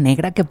cobijita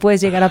negra que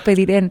puedes llegar a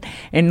pedir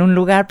en un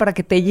lugar para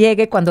que te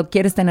llegue cuando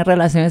quieres tener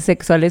relaciones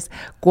sexuales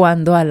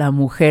cuando a la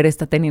mujer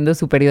está teniendo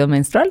su periodo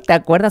menstrual? ¿Te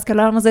acuerdas que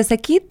hablábamos de ese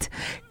kit?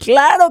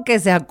 ¡Claro que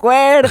se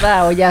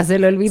acuerda! ¿O ya se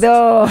lo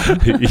olvidó?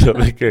 Y yo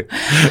de que...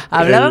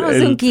 Hablábamos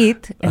de un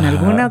kit en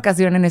alguna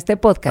ocasión en este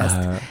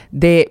podcast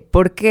de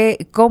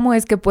cómo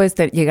es que puedes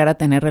llegar a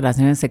tener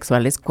relaciones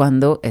sexuales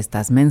cuando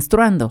estás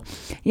menstruando.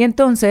 Y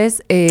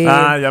entonces...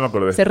 ya me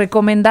acordé. Se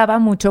recomendaba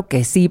mucho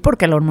que sí,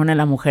 porque la hormona de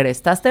la mujer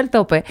está hasta el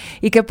tope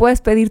y que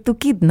puedes pedir tu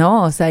kit,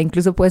 ¿no? O sea,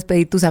 incluso puedes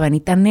pedir tu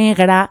sabanita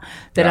negra,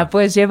 te la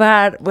puedes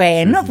llevar.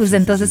 Bueno,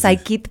 entonces hay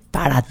kit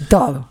para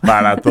todo.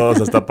 Para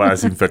todos, hasta para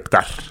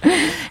desinfectar.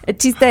 El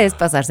chiste es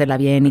pasársela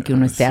bien y que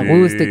uno esté a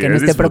gusto y que no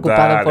esté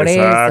preocupado por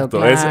eso.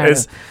 Claro.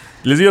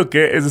 Les digo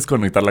que es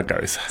desconectar la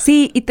cabeza.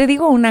 Sí, y te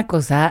digo una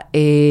cosa,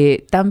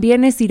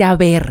 también es ir a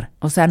ver,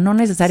 o sea, no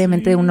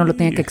necesariamente uno lo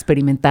tiene que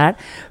experimentar,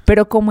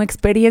 pero como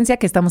experiencia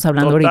que estamos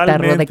hablando ahorita,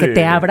 Ro, de que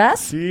te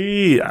abras.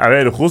 Sí, a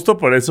ver, justo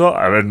por eso,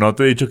 no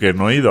te he dicho que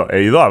no he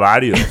ido a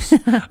varios,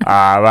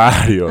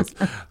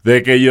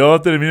 de que yo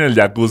termine el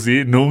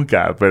jacuzzi,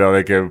 nunca, pero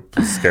de que,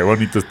 pues, qué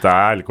bonito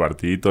está el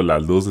cuartito,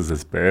 las luces,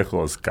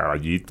 espejos,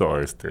 caballito,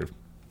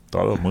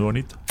 todo muy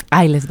bonito.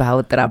 Ahí les va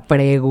otra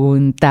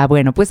pregunta.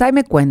 Bueno, pues ahí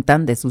me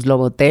cuentan de sus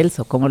Love Hotels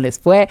o cómo les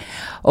fue,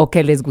 o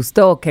qué les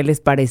gustó, o qué les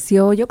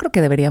pareció. Yo creo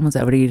que deberíamos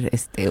abrir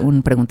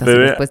un preguntas y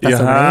respuestas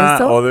sobre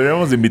eso. O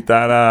deberíamos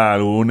invitar a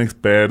algún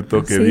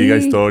experto que diga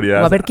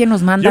historias. O a ver quién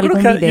nos manda algún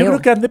video. Yo creo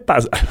que han de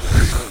pasar.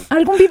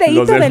 ¿Algún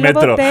videíto del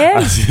metro? Hotel?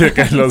 Así de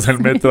que los del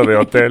metro de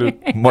hotel,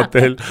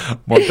 motel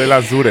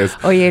Azures.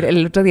 Oye,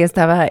 el otro día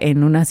estaba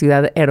en una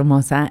ciudad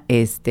hermosa,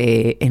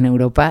 en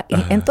Europa, y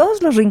en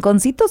todos los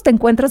rinconcitos te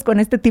encuentras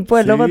con este tipo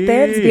de Love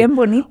Hotels bien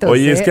bonitos.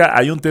 Oye, es que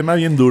hay un tema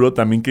bien duro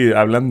también que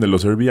hablan de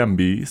los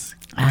Airbnbs,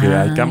 Que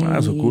hay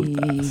cámaras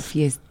ocultas.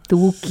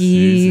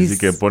 Fiestuquis. Sí,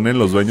 que ponen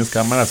los dueños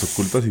cámaras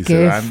ocultas y ¡Qué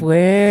se van.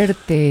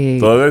 fuerte!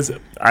 Entonces,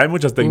 hay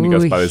muchas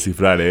técnicas para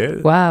descifrar, ¿eh?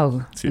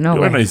 ¡Wow! Sí,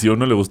 bueno, y si a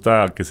uno le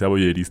gusta que sea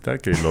voyerista,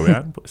 que lo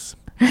vean, pues...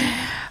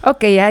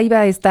 Ok, ahí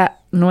va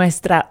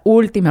nuestra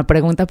última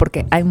pregunta,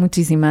 porque hay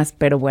muchísimas,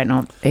 pero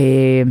bueno...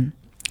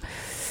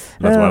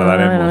 las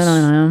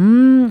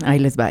guardaremos. Ahí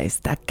les va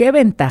esta. ¿Qué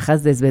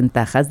ventajas,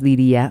 desventajas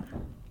diría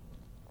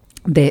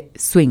de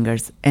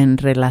swingers en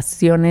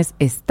relaciones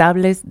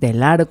estables de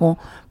largo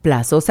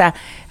plazo? O sea,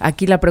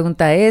 aquí la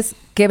pregunta es,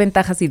 ¿qué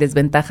ventajas y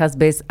desventajas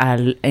ves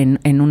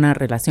en una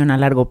relación a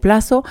largo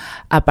plazo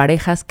a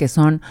parejas que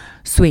son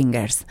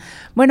swingers?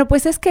 Bueno,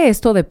 pues es que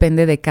esto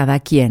depende de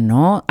cada quien,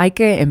 ¿no? Hay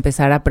que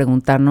empezar a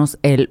preguntarnos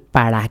el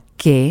para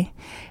qué,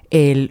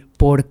 el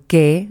por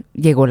qué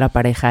llegó la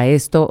pareja a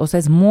esto. O sea,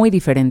 es muy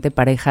diferente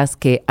parejas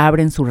que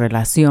abren su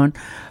relación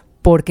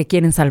porque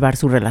quieren salvar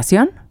su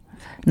relación,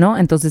 ¿no?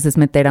 Entonces es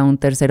meter a un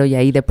tercero y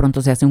ahí de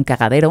pronto se hace un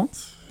cagadero.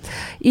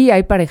 Y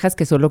hay parejas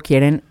que solo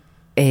quieren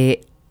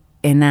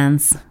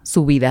enhance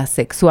su vida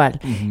sexual.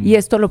 Uh-huh. Y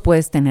esto lo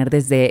puedes tener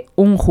desde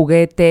un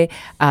juguete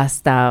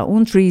hasta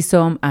un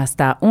threesome,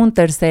 hasta un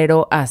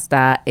tercero,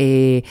 hasta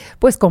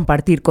pues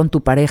compartir con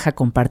tu pareja,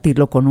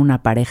 compartirlo con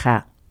una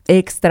pareja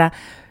extra.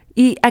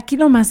 Y aquí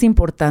lo más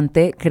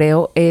importante,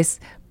 creo, es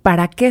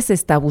 ¿para qué se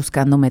está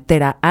buscando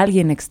meter a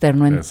alguien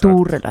externo en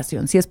tu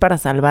relación? Si es para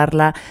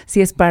salvarla, si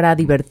es para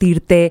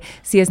divertirte,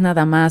 si es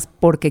nada más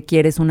porque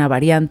quieres una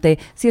variante,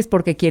 si es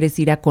porque quieres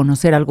ir a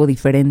conocer algo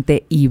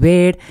diferente y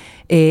ver.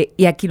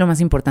 Y aquí lo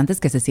más importante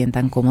es que se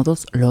sientan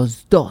cómodos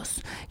los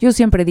dos. Yo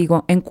siempre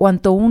digo, en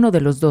cuanto uno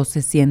de los dos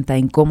se sienta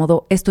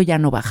incómodo, esto ya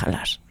no va a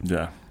jalar.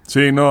 Ya.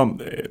 Sí, no.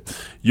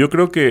 Yo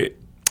creo que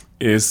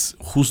es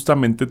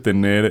justamente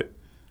tener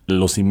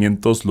los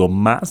cimientos lo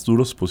más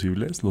duros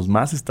posibles, los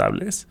más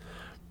estables,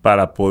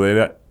 para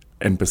poder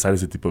empezar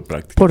ese tipo de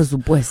prácticas. Por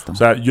supuesto. O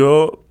sea,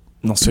 yo,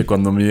 no sé,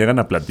 cuando me llegan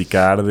a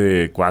platicar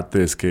de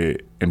cuates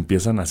que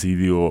empiezan así,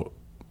 digo,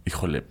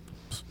 híjole,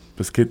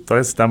 pues que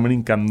todavía se están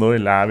brincando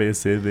el A, B,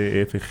 C,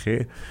 D, F,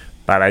 G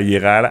para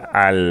llegar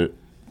al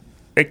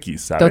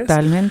X, ¿sabes?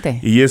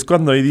 Totalmente. Y es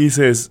cuando ahí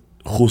dices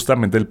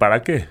justamente el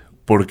para qué.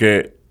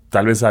 Porque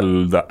tal vez a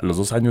los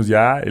 2 años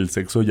ya el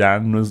sexo ya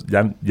no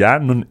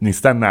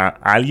necesitan a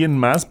alguien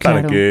más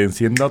para que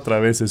encienda otra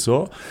vez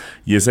eso.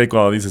 Y es ahí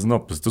cuando dices,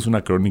 no, pues esto es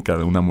una crónica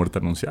de una muerte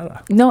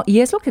anunciada. No,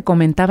 y es lo que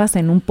comentabas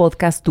en un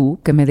podcast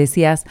tú, que me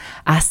decías,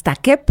 ¿hasta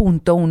qué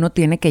punto uno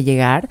tiene que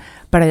llegar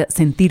para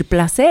sentir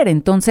placer?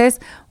 Entonces,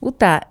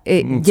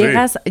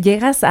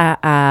 llegas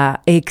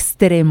a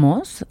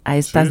extremos, a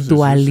estas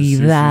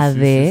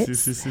dualidades.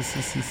 Sí.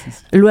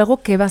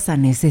 Luego, ¿qué vas a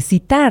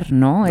necesitar,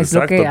 no?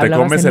 Exacto, es lo que te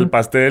comes el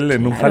pastel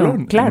en un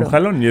jalón. Claro. En un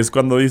jalón. Y es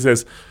cuando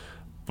dices,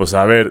 pues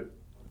a ver,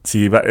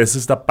 si es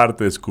esta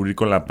parte de descubrir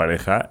con la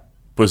pareja,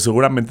 pues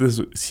seguramente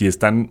si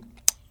están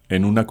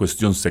en una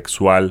cuestión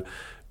sexual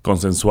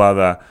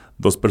consensuada,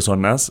 2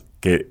 personas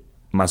que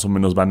más o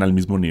menos van al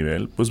mismo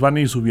nivel, pues van a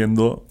ir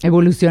subiendo.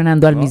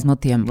 Evolucionando al mismo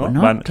tiempo,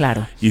 ¿no?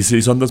 Claro. Y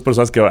si son 2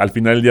 personas que al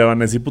final del día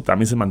van a decir, puta, a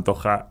mí se me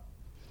antoja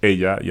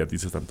ella y a ti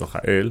se te antoja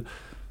él,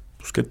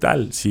 pues ¿qué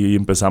tal? Si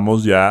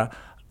empezamos ya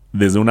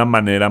desde una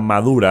manera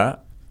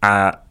madura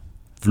a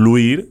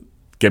fluir,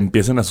 que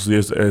empiecen a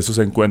suceder esos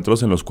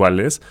encuentros en los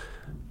cuales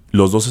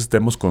los dos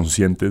estemos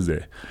conscientes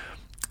de...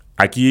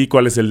 Aquí,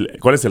 ¿cuál es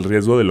el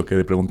riesgo de lo que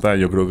le pregunta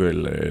yo creo que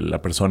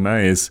la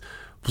persona es...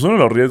 Pues uno de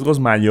los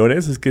riesgos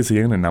mayores es que se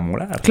lleguen a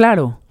enamorar.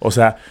 Claro. O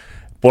sea,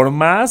 por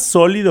más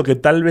sólido que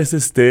tal vez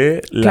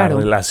esté la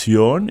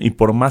relación y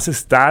por más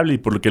estable y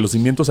por lo que los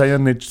cimientos se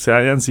hayan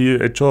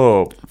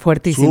hecho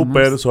fuertísimos,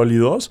 súper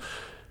sólidos,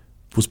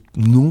 pues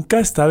nunca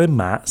está de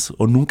más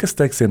o nunca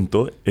está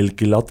exento el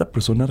que la otra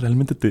persona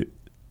realmente te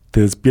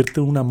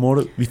despierte un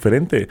amor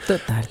diferente.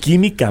 Total.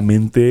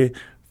 Químicamente,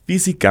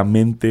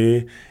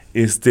 físicamente,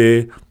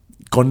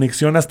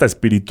 conexión hasta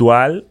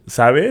espiritual,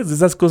 ¿sabes? De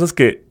esas cosas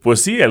que, pues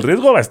sí, el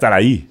riesgo va a estar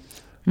ahí.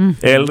 Uh-huh.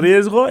 El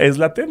riesgo es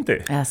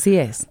latente. Así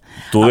es.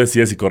 Tú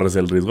decides si corres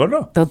el riesgo o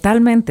no.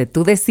 Totalmente.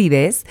 Tú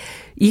decides.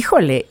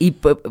 Híjole, y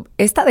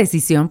esta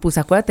decisión, pues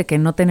acuérdate que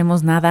no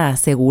tenemos nada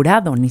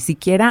asegurado, ni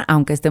siquiera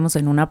aunque estemos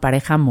en una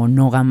pareja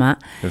monógama.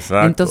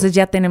 Exacto. Entonces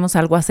ya tenemos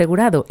algo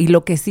asegurado. Y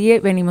lo que sí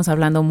venimos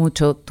hablando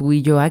mucho tú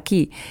y yo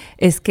aquí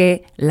es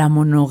que la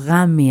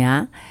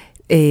monogamia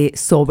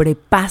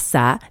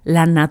sobrepasa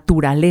la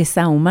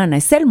naturaleza humana.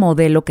 Es el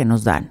modelo que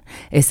nos dan.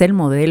 Es el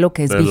modelo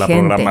que es vigente. La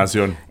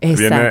programación.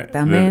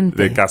 Exactamente.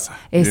 Viene de casa.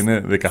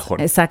 Viene de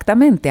cajón.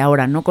 Exactamente.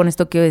 Ahora, no con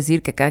esto quiero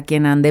decir que cada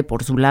quien ande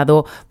por su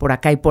lado, por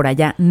acá y por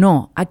allá.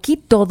 No. Aquí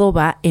todo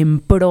va en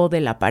pro de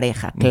la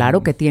pareja.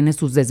 Claro que tiene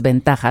sus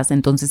desventajas.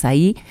 Entonces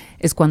ahí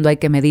es cuando hay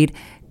que medir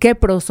qué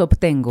pros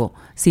obtengo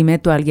si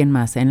meto a alguien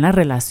más en la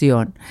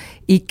relación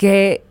y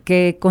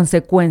qué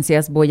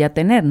consecuencias voy a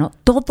tener, ¿no?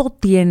 Todo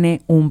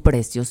tiene un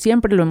precio.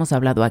 Siempre lo hemos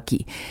hablado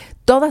aquí.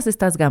 Todas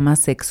estas gamas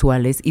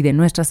sexuales y de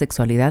nuestra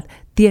sexualidad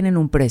tienen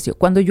un precio.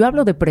 Cuando yo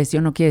hablo de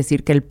precio, no quiere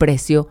decir que el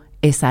precio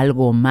es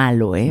algo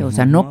malo, ¿eh? O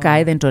sea, no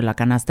cae dentro de la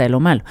canasta de lo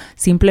malo.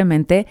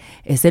 Simplemente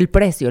es el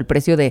precio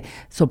de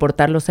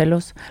soportar los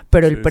celos,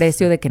 pero el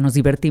precio de que nos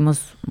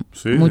divertimos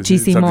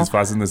muchísimo.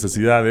 Satisfacen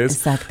necesidades.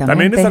 Exactamente.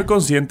 También estar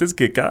conscientes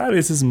que cada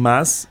vez es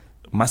más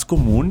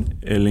común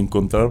el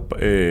encontrar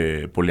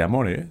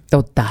poliamor, ¿eh?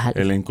 Total.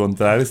 El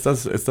encontrar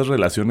estas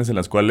relaciones en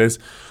las cuales,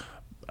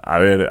 a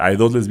ver, hay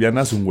 2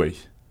 lesbianas, un güey.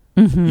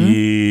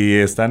 Y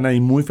están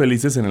ahí muy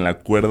felices en el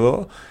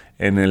acuerdo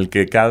en el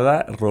que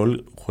cada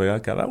rol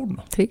juega cada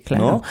uno. Sí,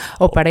 claro. ¿no?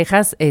 O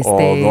parejas,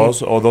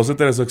 o dos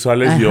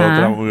heterosexuales y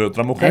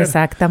otra mujer.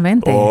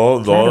 Exactamente.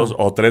 O 2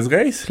 o 3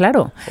 gays.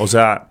 Claro. O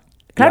sea,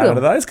 la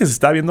verdad es que se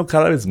está viendo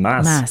cada vez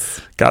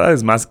más. Cada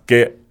vez más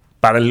que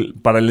para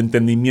el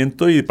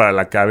entendimiento y para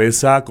la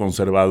cabeza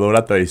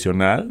conservadora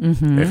tradicional,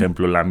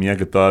 ejemplo, la mía,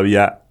 que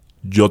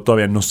yo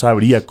todavía no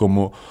sabría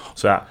cómo, o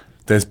sea,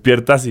 te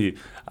despiertas y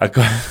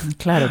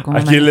claro,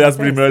 ¿a quién le das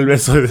primero el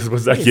beso y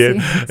después a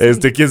quién?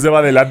 Sí. ¿Quién se va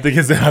adelante,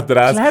 quién se va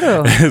atrás?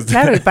 Claro,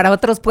 claro. Y para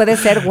otros puede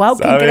ser, wow,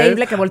 qué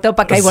increíble que volteo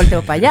para acá y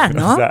volteo para allá,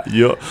 ¿no? O sea,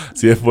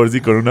 si de por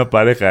sí con una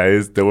pareja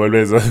te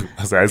vuelves,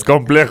 o sea, es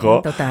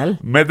complejo. Total.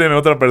 Méteme a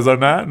otra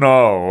persona,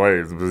 no,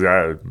 güey, pues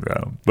ya,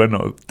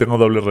 bueno, tengo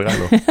doble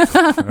regalo.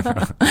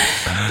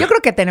 Yo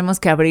creo que tenemos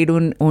que abrir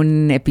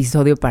un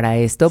episodio para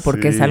esto,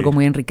 porque es algo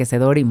muy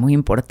enriquecedor y muy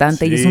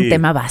importante, y es un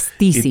tema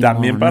vastísimo. Y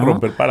también para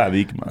romper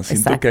paradigmas.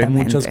 Siento que hay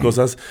muchas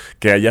cosas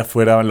que allá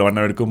afuera lo van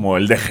a ver como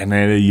el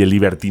degenere y el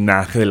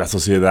libertinaje de la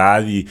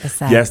sociedad y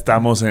ya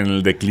estamos en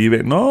el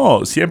declive.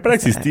 No, siempre ha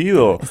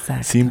existido.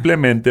 Exacto.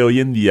 Simplemente hoy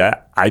en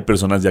día hay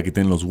personas ya que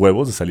tienen los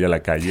huevos de salir a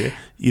la calle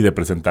y de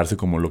presentarse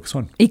como lo que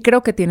son. Y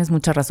creo que tienes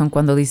mucha razón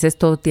cuando dices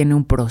todo tiene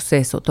un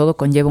proceso, todo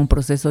conlleva un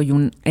proceso y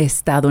un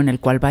estado en el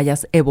cual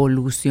vayas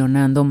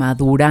evolucionando,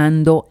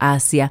 madurando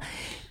hacia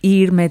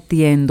ir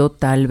metiendo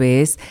tal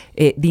vez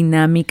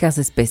dinámicas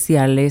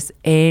especiales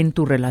en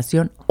tu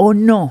relación o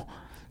no.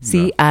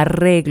 Sí,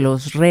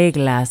 arreglos,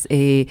 reglas,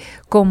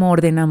 cómo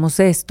ordenamos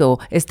esto,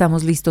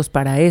 estamos listos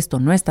para esto,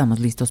 no estamos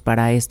listos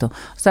para esto.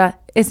 O sea,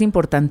 es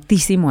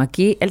importantísimo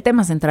aquí. El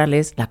tema central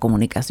es la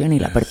comunicación y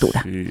la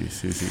apertura.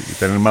 Sí. Y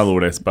tener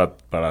madurez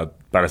para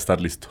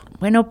estar listo.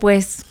 Bueno,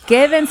 pues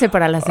quédense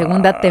para la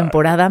segunda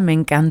temporada. Me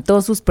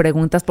encantó sus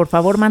preguntas. Por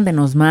favor,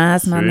 mándenos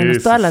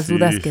todas las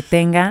dudas que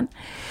tengan.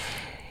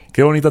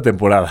 Qué bonita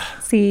temporada.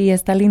 Sí,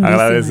 está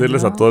lindísima.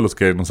 Agradecerles, ¿no?, a todos los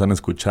que nos han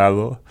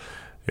escuchado.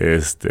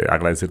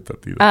 Agradecerte a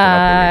ti, doctora,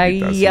 por la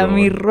invitación. Y a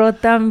mi Ro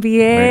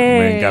también.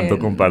 Me encantó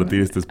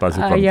compartir este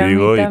espacio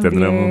contigo y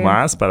tendremos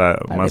más para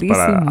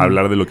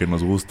hablar de lo que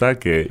nos gusta,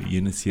 que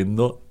viene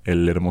siendo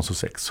el hermoso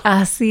sexo.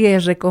 Así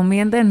es,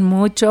 recomienden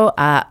mucho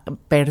a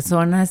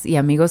personas y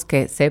amigos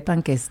que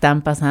sepan que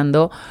están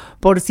pasando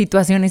por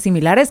situaciones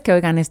similares, que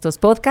oigan estos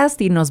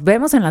podcasts, y nos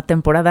vemos en la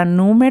temporada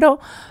número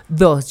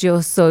 2.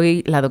 Yo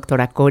soy la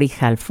doctora Cori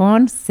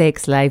Jalfón,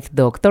 Sex Life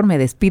Doctor. Me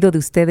despido de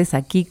ustedes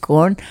aquí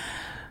con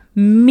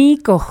mi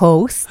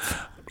co-host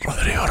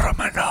Rodrigo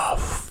Romanov.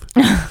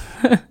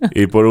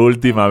 Y por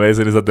última vez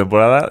en esta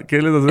temporada, ¿qué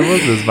les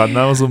hacemos? Les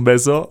mandamos un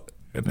beso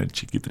en el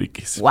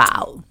chiquitriquis.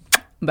 Wow.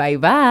 Bye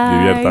bye.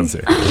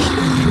 Diviértanse.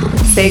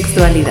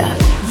 Sexualidad.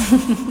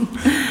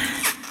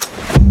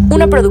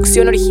 Una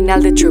producción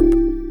original de Troop.